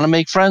 If you want to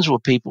make friends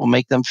with people,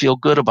 make them feel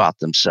good about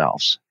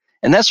themselves.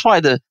 And that's why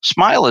the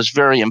smile is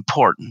very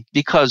important,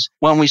 because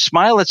when we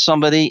smile at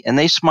somebody and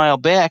they smile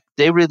back,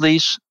 they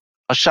release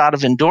a shot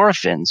of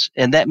endorphins,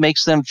 and that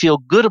makes them feel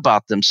good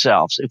about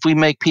themselves. If we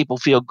make people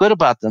feel good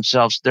about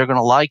themselves, they're going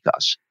to like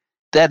us.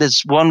 That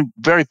is one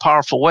very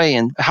powerful way.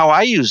 And how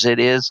I use it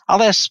is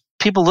I'll ask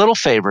people little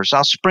favors.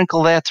 I'll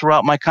sprinkle that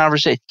throughout my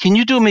conversation. Can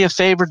you do me a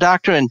favor,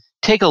 doctor, and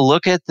take a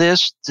look at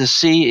this to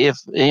see if,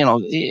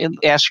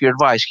 ask your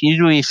advice. Can you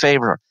do me a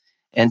favor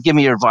and give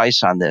me your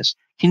advice on this?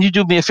 Can you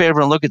do me a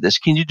favor and look at this?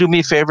 Can you do me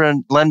a favor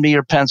and lend me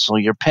your pencil,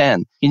 your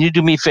pen? Can you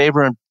do me a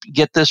favor and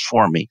get this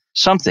for me?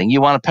 Something.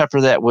 You want to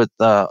pepper that with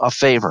a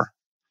favor.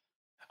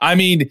 I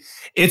mean,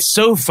 it's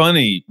so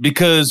funny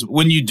because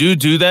when you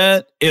do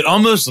that, it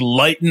almost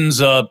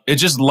lightens up. It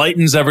just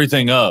lightens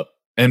everything up,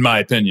 in my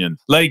opinion.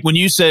 Like when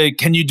you say,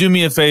 can you do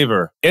me a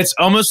favor? It's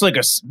almost like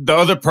the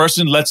other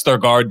person lets their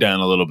guard down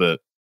a little bit.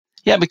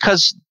 Yeah,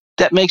 because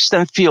that makes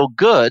them feel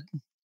good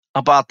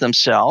about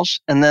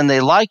themselves, and then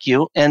they like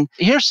you. And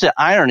here's the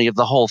irony of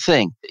the whole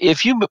thing.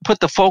 If you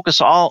put the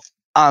focus all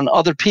on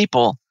other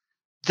people,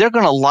 they're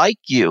going to like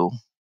you.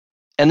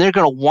 And they're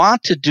going to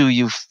want to do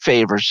you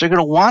favors. They're going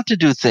to want to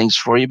do things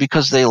for you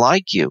because they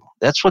like you.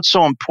 That's what's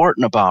so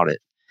important about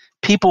it.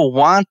 People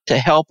want to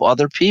help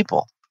other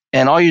people.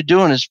 And all you're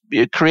doing is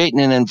you're creating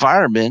an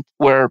environment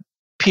where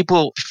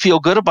people feel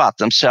good about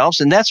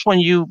themselves. And that's when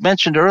you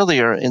mentioned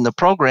earlier in the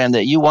program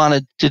that you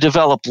wanted to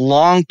develop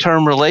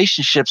long-term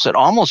relationships that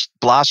almost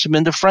blossom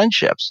into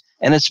friendships.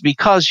 And it's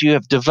because you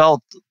have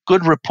developed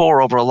good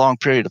rapport over a long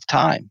period of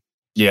time.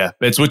 Yeah,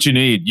 it's what you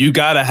need. You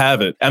got to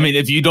have it. I mean,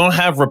 if you don't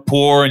have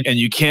rapport and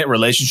you can't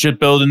relationship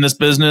build in this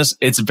business,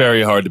 it's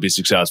very hard to be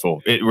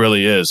successful. It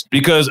really is.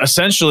 Because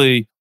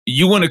essentially,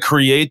 you want to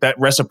create that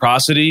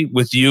reciprocity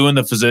with you and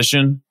the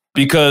physician,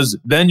 because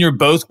then you're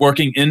both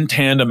working in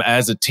tandem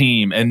as a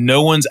team and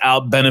no one's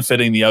out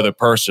benefiting the other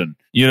person.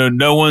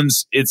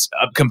 It's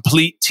a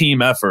complete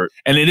team effort.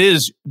 And it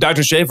is,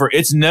 Dr. Schaefer,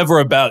 it's never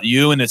about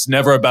you and it's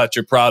never about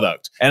your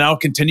product. And I'll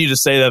continue to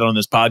say that on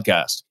this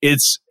podcast.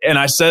 And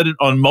I said it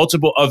on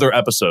multiple other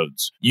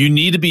episodes. You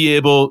need to be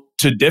able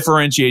to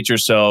differentiate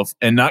yourself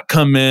and not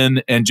come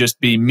in and just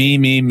be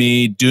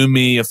me, do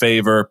me a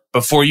favor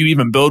before you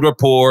even build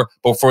rapport,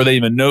 before they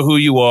even know who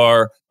you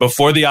are,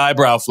 before the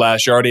eyebrow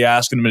flash, you're already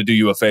asking them to do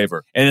you a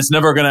favor. And it's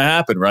never going to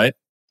happen, right?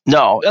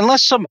 No,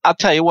 unless I'll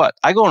tell you what,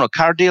 I go in a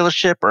car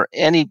dealership or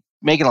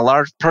making a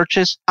large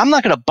purchase, I'm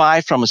not going to buy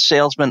from a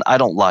salesman I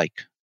don't like,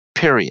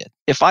 period.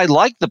 If I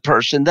like the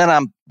person,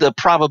 then the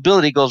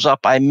probability goes up.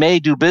 I may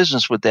do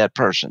business with that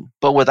person.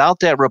 But without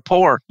that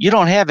rapport, you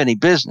don't have any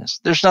business.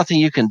 There's nothing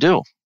you can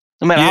do,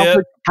 no matter how good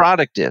the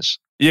product is.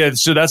 Yeah,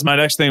 so that's my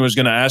next thing I was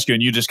going to ask you,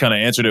 and you just kind of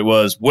answered it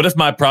was, what if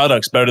my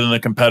product's better than the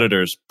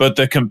competitors, but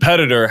the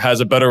competitor has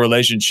a better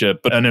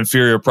relationship, but an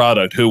inferior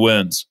product? Who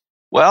wins?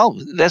 Well,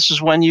 this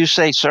is when you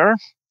say, sir,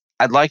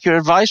 I'd like your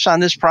advice on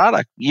this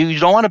product. You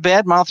don't want to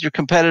badmouth your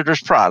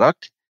competitor's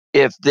product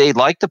if they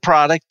like the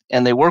product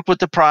and they work with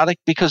the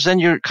product, because then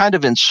you're kind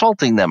of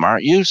insulting them,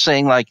 aren't you?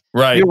 Saying like,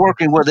 right, you're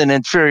working with an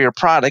inferior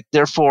product,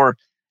 therefore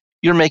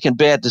you're making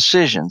bad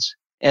decisions.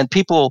 And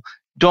people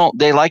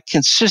they like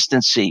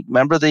consistency.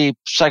 Remember the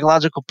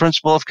psychological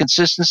principle of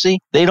consistency?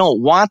 They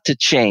don't want to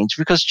change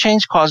because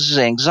change causes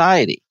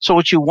anxiety. So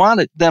what you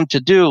want them to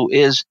do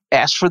is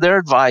ask for their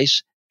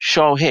advice,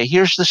 show, hey,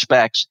 here's the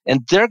specs,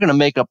 and they're going to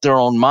make up their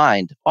own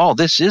mind. Oh,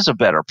 this is a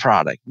better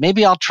product.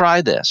 Maybe I'll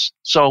try this.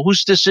 So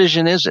whose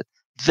decision is it?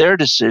 Their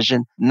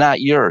decision,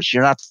 not yours.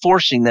 You're not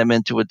forcing them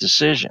into a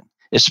decision,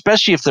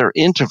 especially if they're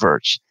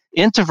introverts.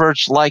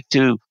 Introverts like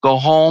to go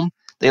home.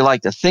 They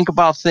like to think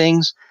about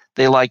things.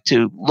 They like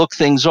to look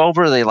things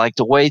over. They like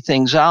to weigh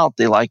things out.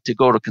 They like to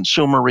go to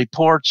Consumer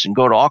Reports and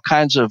go to all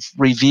kinds of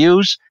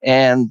reviews.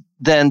 And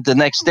then the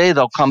next day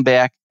they'll come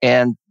back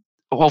and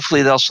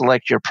hopefully they'll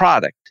select your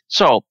product.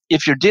 So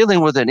if you're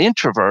dealing with an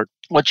introvert,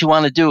 what you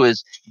want to do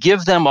is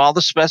give them all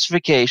the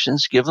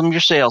specifications, give them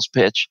your sales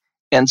pitch,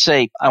 and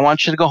say, I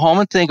want you to go home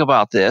and think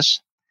about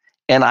this.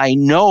 And I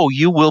know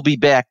you will be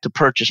back to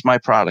purchase my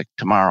product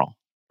tomorrow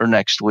or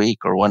next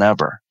week or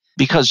whenever,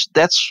 because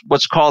that's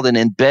what's called an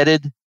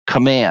embedded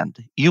command.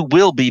 You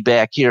will be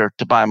back here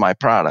to buy my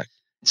product.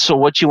 So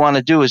what you want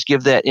to do is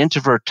give that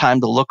introvert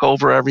time to look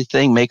over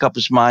everything, make up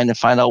his mind and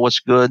find out what's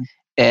good.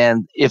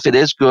 And if it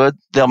is good,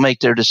 they'll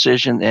make their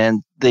decision,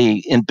 and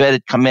the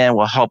embedded command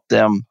will help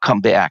them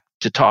come back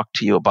to talk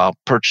to you about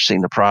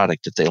purchasing the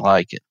product if they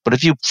like it. But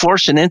if you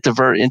force an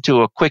introvert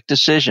into a quick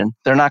decision,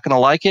 they're not going to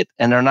like it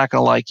and they're not going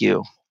to like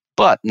you.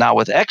 But now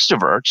with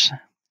extroverts,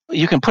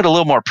 you can put a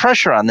little more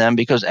pressure on them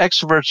because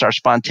extroverts are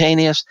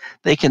spontaneous.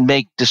 They can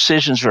make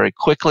decisions very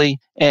quickly,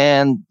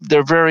 and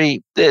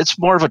it's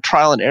more of a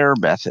trial and error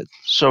method.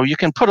 So you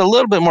can put a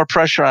little bit more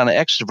pressure on an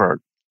extrovert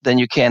than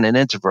you can an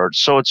introvert.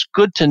 So it's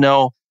good to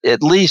know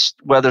at least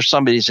whether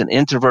somebody's an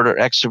introvert or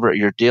extrovert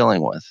you're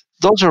dealing with.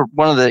 Those are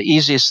one of the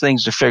easiest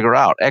things to figure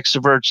out.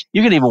 Extroverts,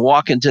 you can even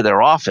walk into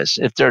their office.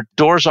 If their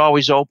door's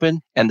always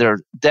open and their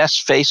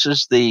desk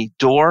faces the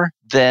door,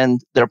 then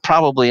they're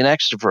probably an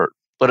extrovert.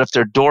 But if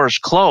their door is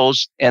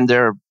closed and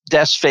their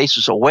desk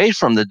faces away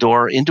from the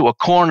door into a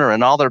corner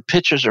and all their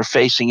pictures are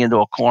facing into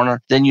a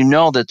corner, then you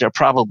know that they're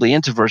probably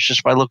introverts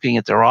just by looking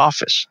at their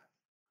office.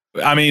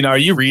 I mean, are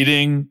you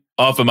reading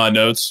off of my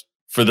notes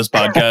for this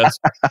podcast?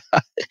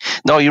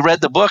 No, you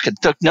read the book and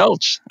took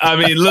notes. I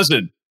mean,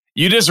 listen,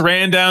 you just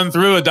ran down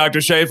through it,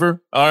 Dr.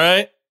 Schaefer. All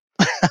right.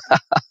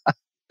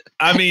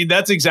 I mean,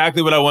 that's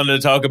exactly what I wanted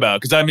to talk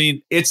about. Because, I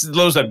mean, it's the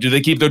little stuff. Do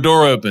they keep their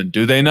door open?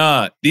 Do they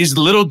not? These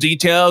little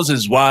details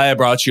is why I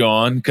brought you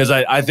on. Because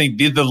I think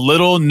the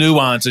little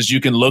nuances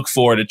you can look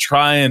for to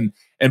try and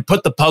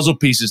put the puzzle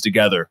pieces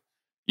together,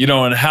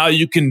 and how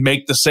you can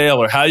make the sale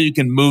or how you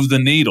can move the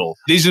needle.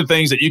 These are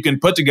things that you can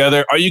put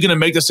together. Are you going to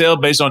make the sale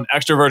based on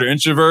extrovert or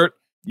introvert?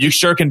 You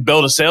sure can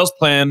build a sales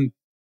plan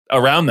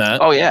around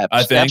that. Oh, yeah.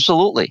 I think.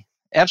 Absolutely.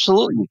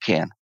 Absolutely, you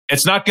can.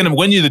 It's not going to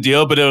win you the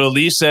deal, but it'll at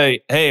least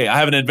say, hey, I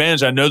have an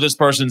advantage. I know this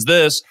person's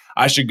this.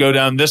 I should go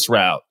down this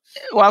route.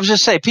 Well, I was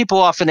just saying, people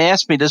often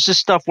ask me, does this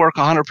stuff work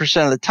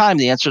 100% of the time?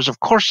 The answer is, of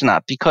course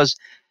not, because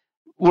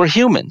we're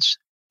humans.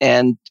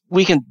 And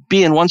we can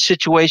be in one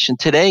situation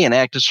today and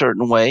act a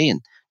certain way.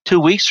 And 2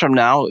 weeks from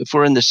now, if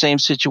we're in the same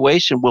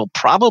situation, we'll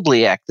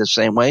probably act the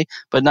same way,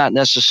 but not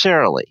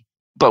necessarily.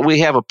 But we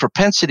have a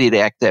propensity to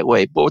act that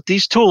way. But what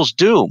these tools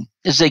do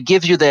is they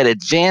give you that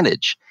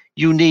advantage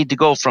you need to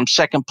go from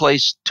second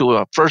place to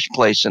a first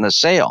place in a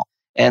sale.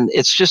 And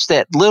it's just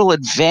that little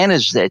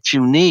advantage that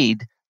you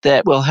need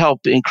that will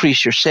help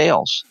increase your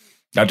sales.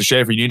 Dr.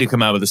 Schaefer, you need to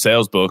come out with a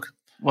sales book.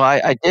 Well,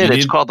 I did.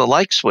 It's called The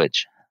Like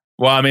Switch.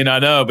 Well, I mean, I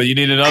know, but you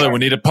need another one. We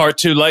need a part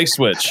 2 like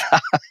switch. By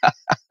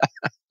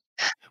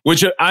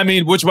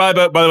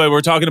the way, we're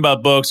talking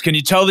about books. Can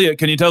you tell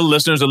the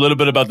listeners a little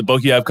bit about the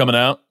book you have coming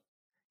out?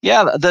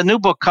 Yeah, the new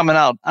book coming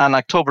out on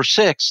October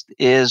 6th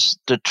is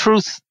The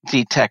Truth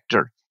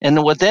Detector.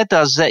 And what that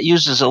does, that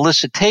uses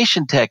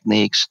elicitation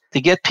techniques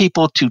to get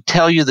people to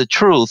tell you the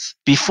truth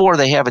before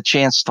they have a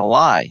chance to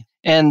lie.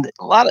 And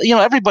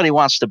everybody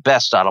wants the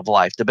best out of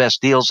life, the best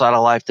deals out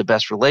of life, the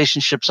best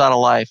relationships out of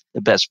life,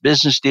 the best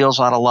business deals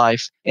out of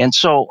life. And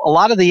so a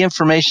lot of the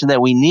information that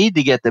we need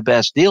to get the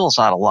best deals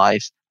out of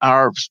life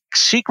are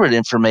secret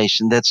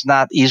information that's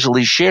not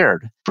easily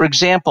shared. For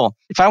example,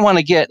 if I want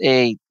to get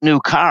a new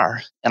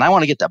car and I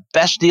want to get the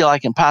best deal I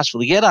can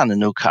possibly get on a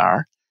new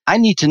car, I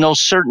need to know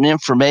certain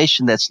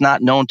information that's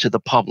not known to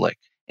the public.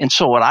 And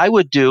so what I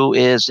would do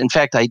is, in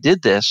fact, I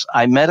did this.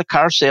 I met a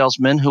car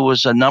salesman who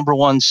was a number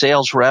one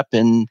sales rep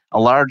in a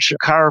large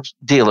car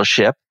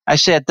dealership. I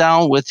sat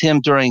down with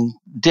him during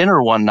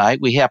dinner one night.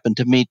 We happened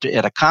to meet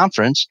at a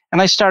conference,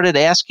 and I started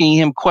asking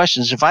him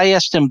questions. If I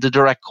asked him the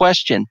direct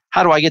question,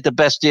 how do I get the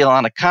best deal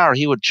on a car?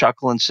 He would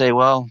chuckle and say,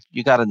 well,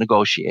 you got to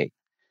negotiate.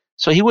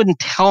 So he wouldn't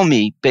tell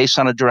me based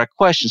on a direct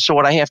question. So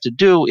what I have to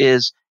do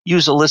is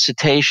use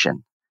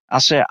elicitation. I'll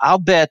say, I'll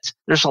bet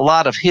there's a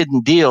lot of hidden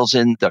deals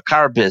in the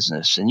car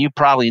business, and you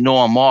probably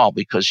know them all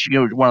because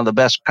you're one of the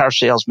best car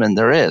salesmen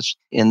there is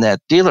in that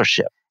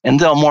dealership.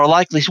 And they'll more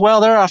likely say, well,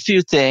 there are a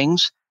few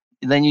things.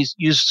 And then you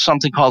use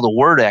something called a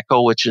word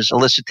echo, which is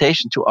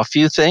elicitation to a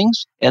few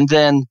things. And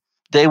then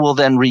they will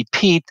then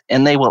repeat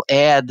and they will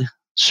add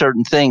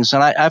certain things.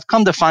 And I've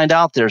come to find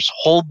out there's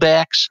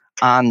holdbacks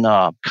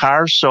on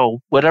cars. So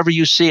whatever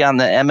you see on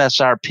the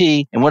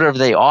MSRP and whatever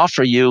they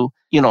offer you,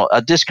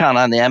 a discount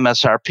on the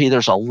MSRP,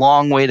 there's a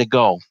long way to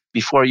go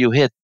before you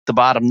hit the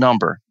bottom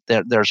number.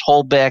 There's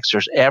holdbacks,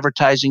 there's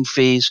advertising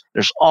fees,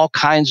 there's all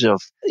kinds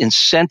of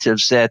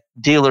incentives that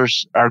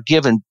dealers are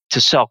given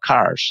to sell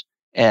cars.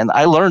 And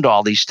I learned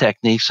all these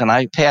techniques and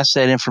I passed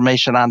that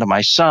information on to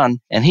my son,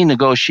 and he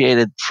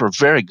negotiated for a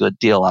very good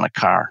deal on a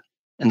car.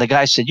 And the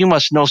guy said, you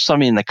must know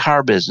somebody in the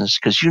car business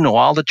because you know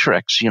all the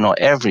tricks, you know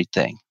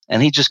everything.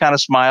 And he just kind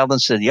of smiled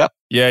and said, yep.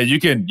 Yeah, you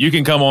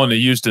can come on to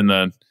Houston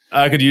then.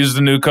 I could use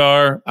the new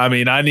car. I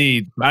mean, I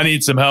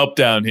need some help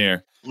down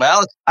here.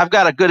 Well, I've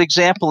got a good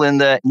example in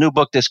the new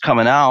book that's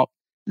coming out.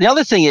 The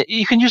other thing,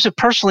 you can use it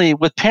personally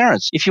with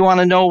parents. If you want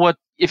to know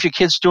if your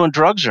kid's doing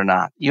drugs or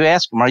not, you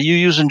ask them, are you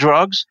using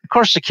drugs? Of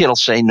course, the kid will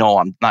say, no,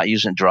 I'm not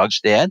using drugs,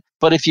 Dad.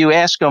 But if you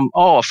ask them,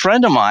 a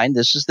friend of mine,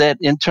 this is that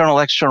internal,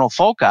 external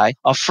foci,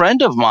 a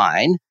friend of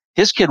mine,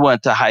 his kid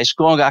went to high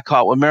school and got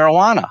caught with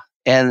marijuana.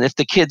 And if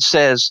the kid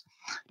says,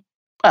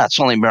 it's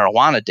only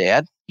marijuana,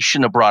 Dad, you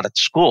shouldn't have brought it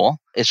to school.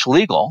 It's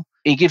legal.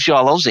 He gives you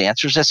all those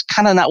answers. That's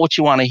kind of not what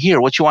you want to hear.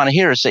 What you want to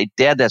hear is say,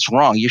 Dad, that's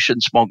wrong. You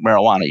shouldn't smoke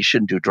marijuana. You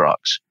shouldn't do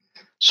drugs.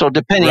 So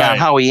depending on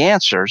how he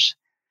answers,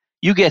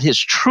 you get his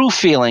true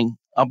feeling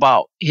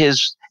about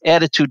his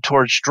attitude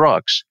towards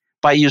drugs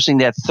by using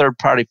that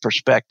third-party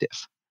perspective.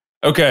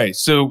 Okay,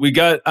 so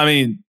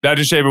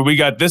Dr. Schaefer, we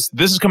got this.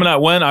 This is coming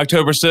out when?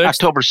 October 6th?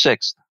 October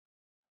 6th.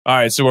 All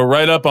right, so we're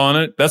right up on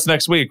it. That's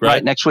next week, right?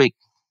 Right, next week.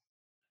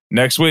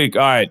 Next week.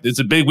 All right. It's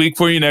a big week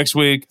for you next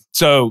week.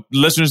 So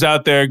listeners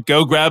out there,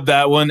 go grab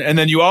that one. And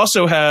then you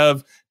also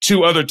have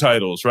 2 other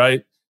titles,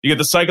 right? You get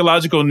the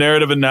psychological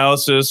narrative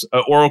analysis,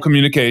 oral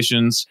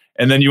communications,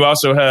 and then you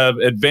also have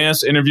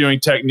advanced interviewing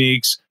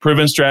techniques,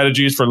 proven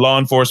strategies for law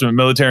enforcement,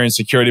 military, and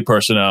security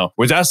personnel,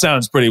 which that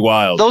sounds pretty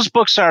wild. Those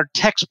books are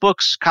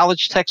textbooks,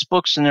 college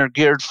textbooks, and they're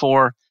geared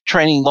for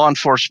training law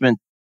enforcement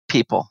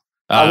people.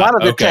 A lot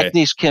of the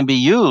techniques can be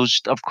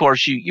used, of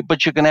course,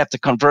 but you're going to have to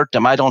convert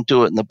them. I don't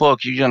do it in the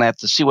book. You're going to have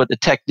to see what the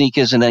technique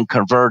is and then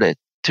convert it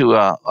to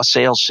a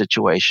sales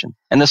situation.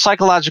 And the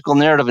psychological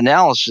narrative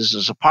analysis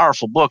is a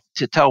powerful book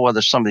to tell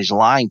whether somebody's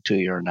lying to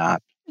you or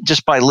not,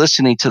 just by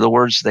listening to the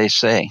words they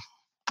say.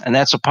 And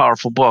that's a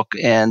powerful book.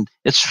 And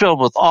it's filled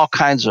with all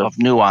kinds of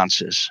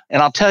nuances.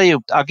 And I'll tell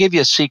you, I'll give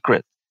you a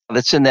secret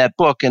that's in that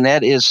book, and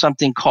that is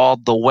something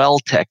called the well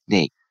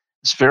technique.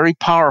 It's very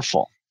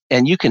powerful.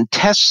 And you can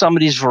test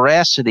somebody's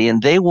veracity,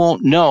 and they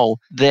won't know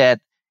that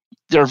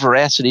their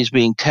veracity is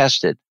being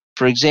tested.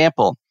 For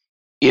example,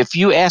 if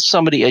you ask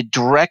somebody a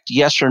direct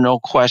yes or no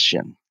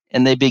question,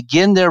 and they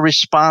begin their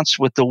response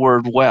with the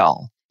word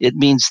well, it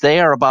means they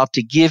are about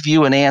to give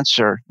you an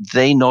answer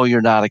they know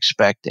you're not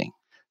expecting.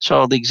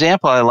 So the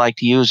example I like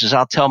to use is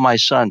I'll tell my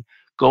son,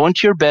 go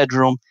into your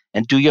bedroom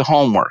and do your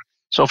homework.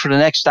 So for the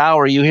next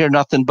hour, you hear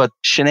nothing but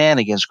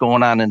shenanigans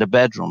going on in the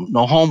bedroom,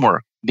 no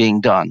homework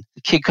being done.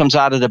 The kid comes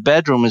out of the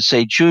bedroom and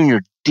say,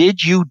 Junior,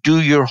 did you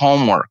do your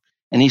homework?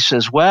 And he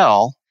says,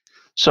 well,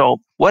 so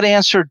what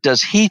answer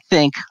does he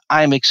think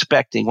I'm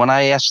expecting when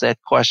I ask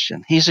that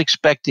question?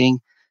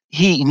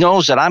 He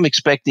knows that I'm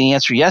expecting the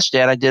answer, yes,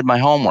 Dad, I did my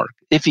homework.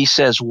 If he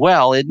says,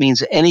 well, it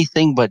means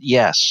anything but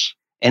yes.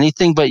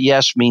 Anything but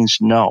yes means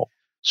no.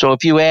 So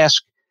if you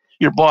ask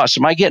your boss,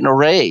 am I getting a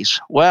raise?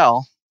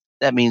 Well,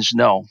 that means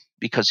no,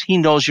 because he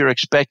knows you're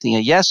expecting a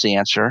yes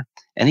answer,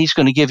 and he's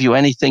going to give you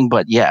anything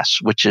but yes,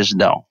 which is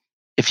no.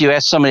 If you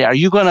ask somebody, are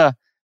you going to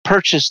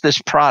purchase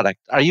this product?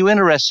 Are you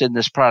interested in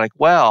this product?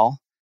 Well,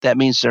 that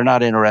means they're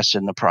not interested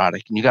in the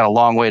product, and you got a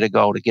long way to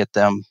go to get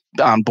them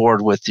on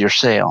board with your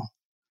sale.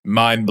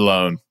 Mind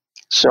blown.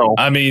 So,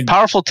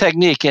 powerful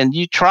technique, and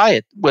you try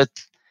it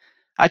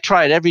I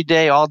try it every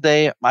day, all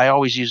day. I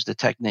always use the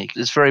technique.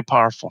 It's very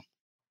powerful.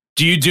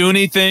 Do you do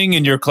anything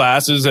in your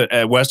classes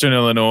at Western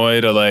Illinois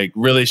to like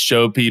really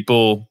show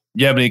people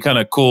you have any kind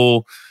of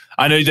cool?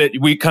 I know that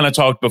we kind of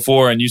talked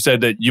before, and you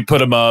said that you put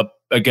them up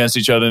against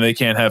each other and they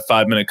can't have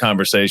 5-minute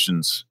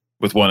conversations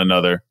with one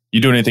another.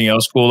 You do anything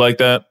else cool like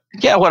that?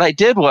 Yeah, what I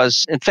did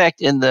was, in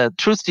fact, in the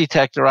truth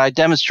detector, I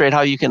demonstrate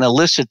how you can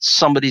elicit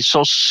somebody's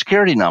social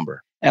security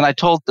number. And I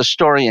told the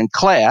story in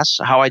class,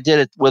 how I did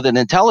it with an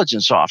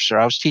intelligence officer.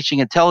 I was teaching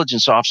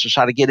intelligence officers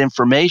how to get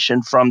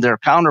information from their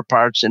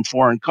counterparts in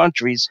foreign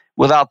countries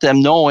without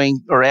them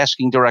knowing or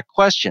asking direct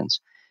questions.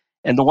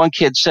 And the one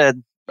kid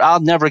said, I'll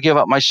never give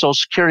up my social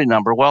security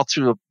number. Well,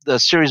 through the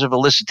series of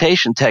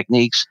elicitation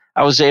techniques,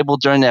 I was able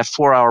during that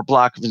 4-hour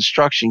block of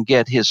instruction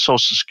get his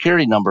social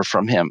security number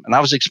from him. And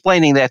I was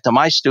explaining that to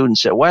my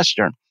students at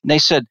Western. And they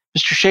said,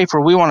 Mr. Schaefer,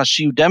 we want to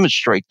see you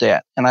demonstrate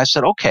that. And I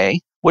said,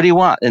 okay, what do you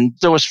want? And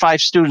there was 5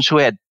 students who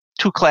had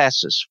 2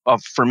 classes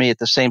for me at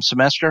the same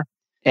semester.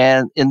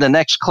 And in the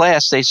next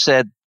class, they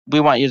said, we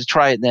want you to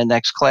try it in the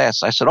next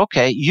class. I said,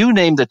 okay, you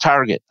name the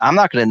target. I'm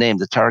not going to name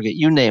the target.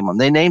 You name them.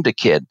 They named a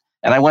kid.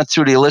 And I went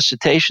through the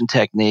elicitation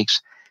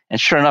techniques. And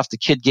sure enough, the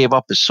kid gave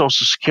up his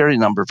social security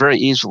number very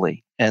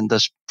easily. And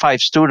the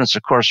 5 students,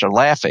 of course, are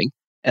laughing.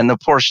 And the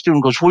poor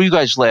student goes, what are you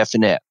guys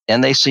laughing at?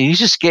 And they say, you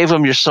just gave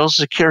him your social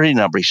security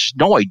number. He says,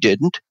 no, I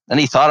didn't. And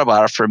he thought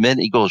about it for a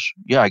minute. He goes,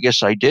 yeah, I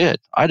guess I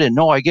did. I didn't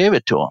know I gave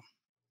it to him.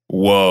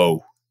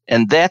 Whoa.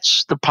 And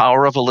that's the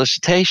power of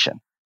elicitation.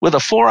 With a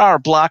 4-hour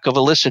block of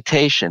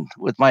elicitation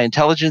with my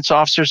intelligence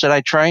officers that I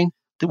train,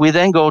 we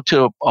then go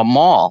to a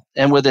mall,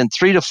 and within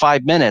 3 to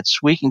 5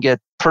 minutes, we can get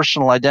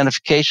personal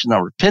identification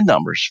number, PIN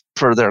numbers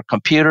for their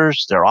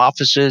computers, their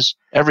offices,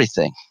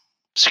 everything,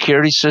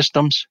 security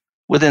systems.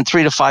 Within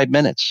 3 to 5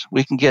 minutes,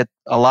 we can get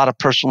a lot of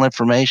personal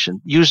information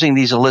using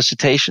these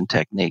elicitation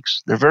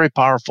techniques. They're very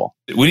powerful.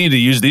 We need to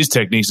use these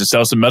techniques to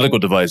sell some medical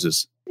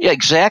devices. Yeah,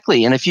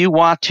 exactly. And if you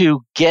want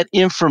to get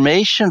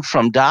information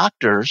from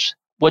doctors,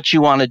 what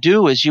you want to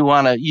do is you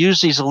want to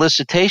use these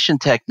elicitation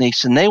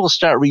techniques, and they will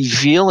start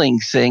revealing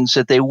things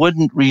that they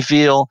wouldn't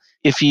reveal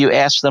if you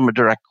ask them a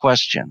direct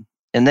question.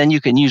 And then you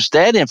can use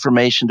that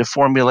information to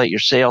formulate your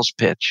sales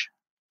pitch.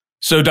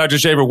 So, Dr.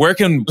 Schaefer, where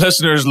can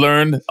listeners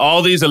learn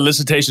all these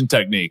elicitation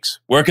techniques?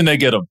 Where can they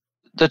get them?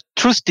 The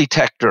Truth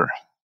Detector.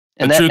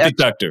 And the Truth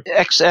Detector.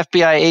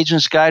 Ex-FBI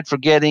Agent's Guide for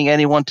Getting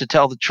Anyone to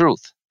Tell the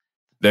Truth.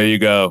 There you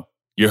go.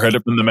 You heard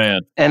it from the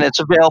man. And it's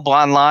available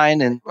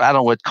online. And I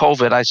don't know, with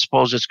COVID, I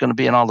suppose it's going to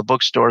be in all the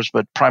bookstores,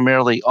 but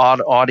primarily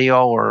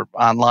audio or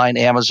online,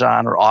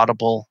 Amazon or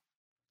Audible.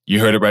 You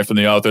heard it right from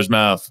the author's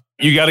mouth.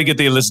 You got to get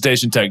the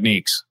elicitation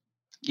techniques.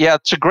 Yeah,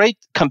 it's a great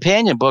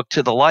companion book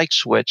to the Like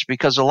Switch,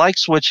 because the Like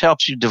Switch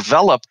helps you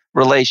develop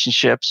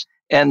relationships.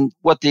 And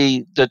what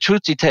the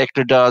Truth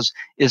Detector does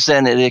is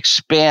then it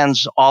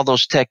expands all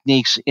those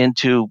techniques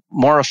into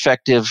more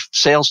effective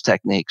sales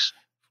techniques.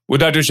 Well,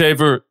 Dr.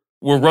 Schaefer,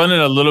 we're running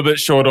a little bit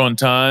short on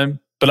time,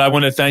 but I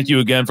want to thank you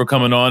again for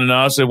coming on. And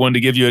I also wanted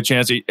to give you a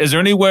chance. Is there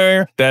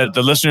anywhere that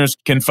the listeners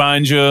can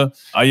find you?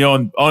 Are you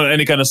on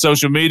any kind of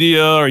social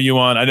media? Or are you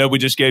on, I know we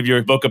just gave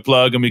your book a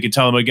plug, and we can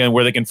tell them again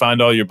where they can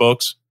find all your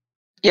books.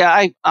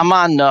 Yeah, I'm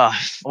on,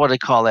 what do they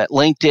call that,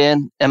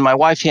 LinkedIn, and my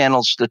wife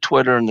handles the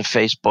Twitter and the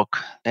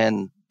Facebook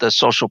and the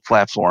social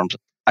platforms.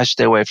 I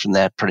stay away from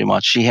that pretty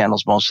much. She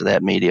handles most of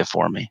that media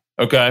for me.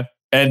 Okay.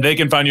 And they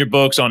can find your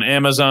books on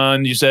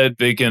Amazon. You said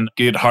they can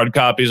get hard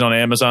copies on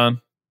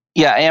Amazon?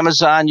 Yeah,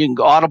 Amazon. You can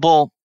go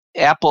Audible.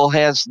 Apple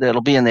it'll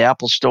be in the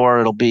Apple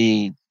store. It'll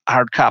be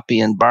hard copy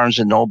in Barnes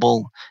 &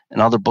 Noble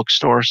and other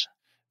bookstores.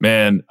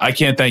 Man, I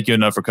can't thank you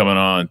enough for coming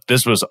on.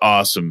 This was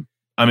awesome.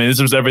 I mean,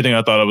 this was everything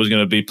I thought it was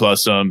going to be,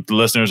 plus some. The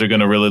listeners are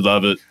going to really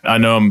love it. I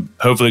know I'm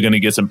hopefully going to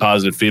get some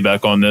positive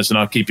feedback on this, and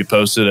I'll keep you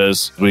posted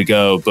as we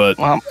go. But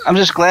well, I'm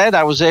just glad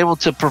I was able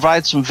to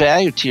provide some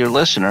value to your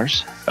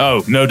listeners.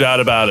 Oh, no doubt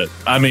about it.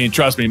 I mean,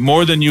 trust me,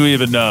 more than you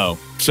even know.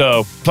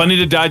 So plenty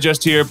to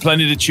digest here,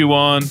 plenty to chew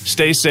on.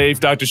 Stay safe,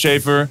 Dr.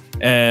 Shaffer,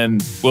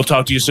 and we'll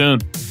talk to you soon.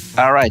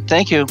 All right.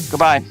 Thank you.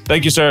 Goodbye.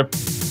 Thank you, sir.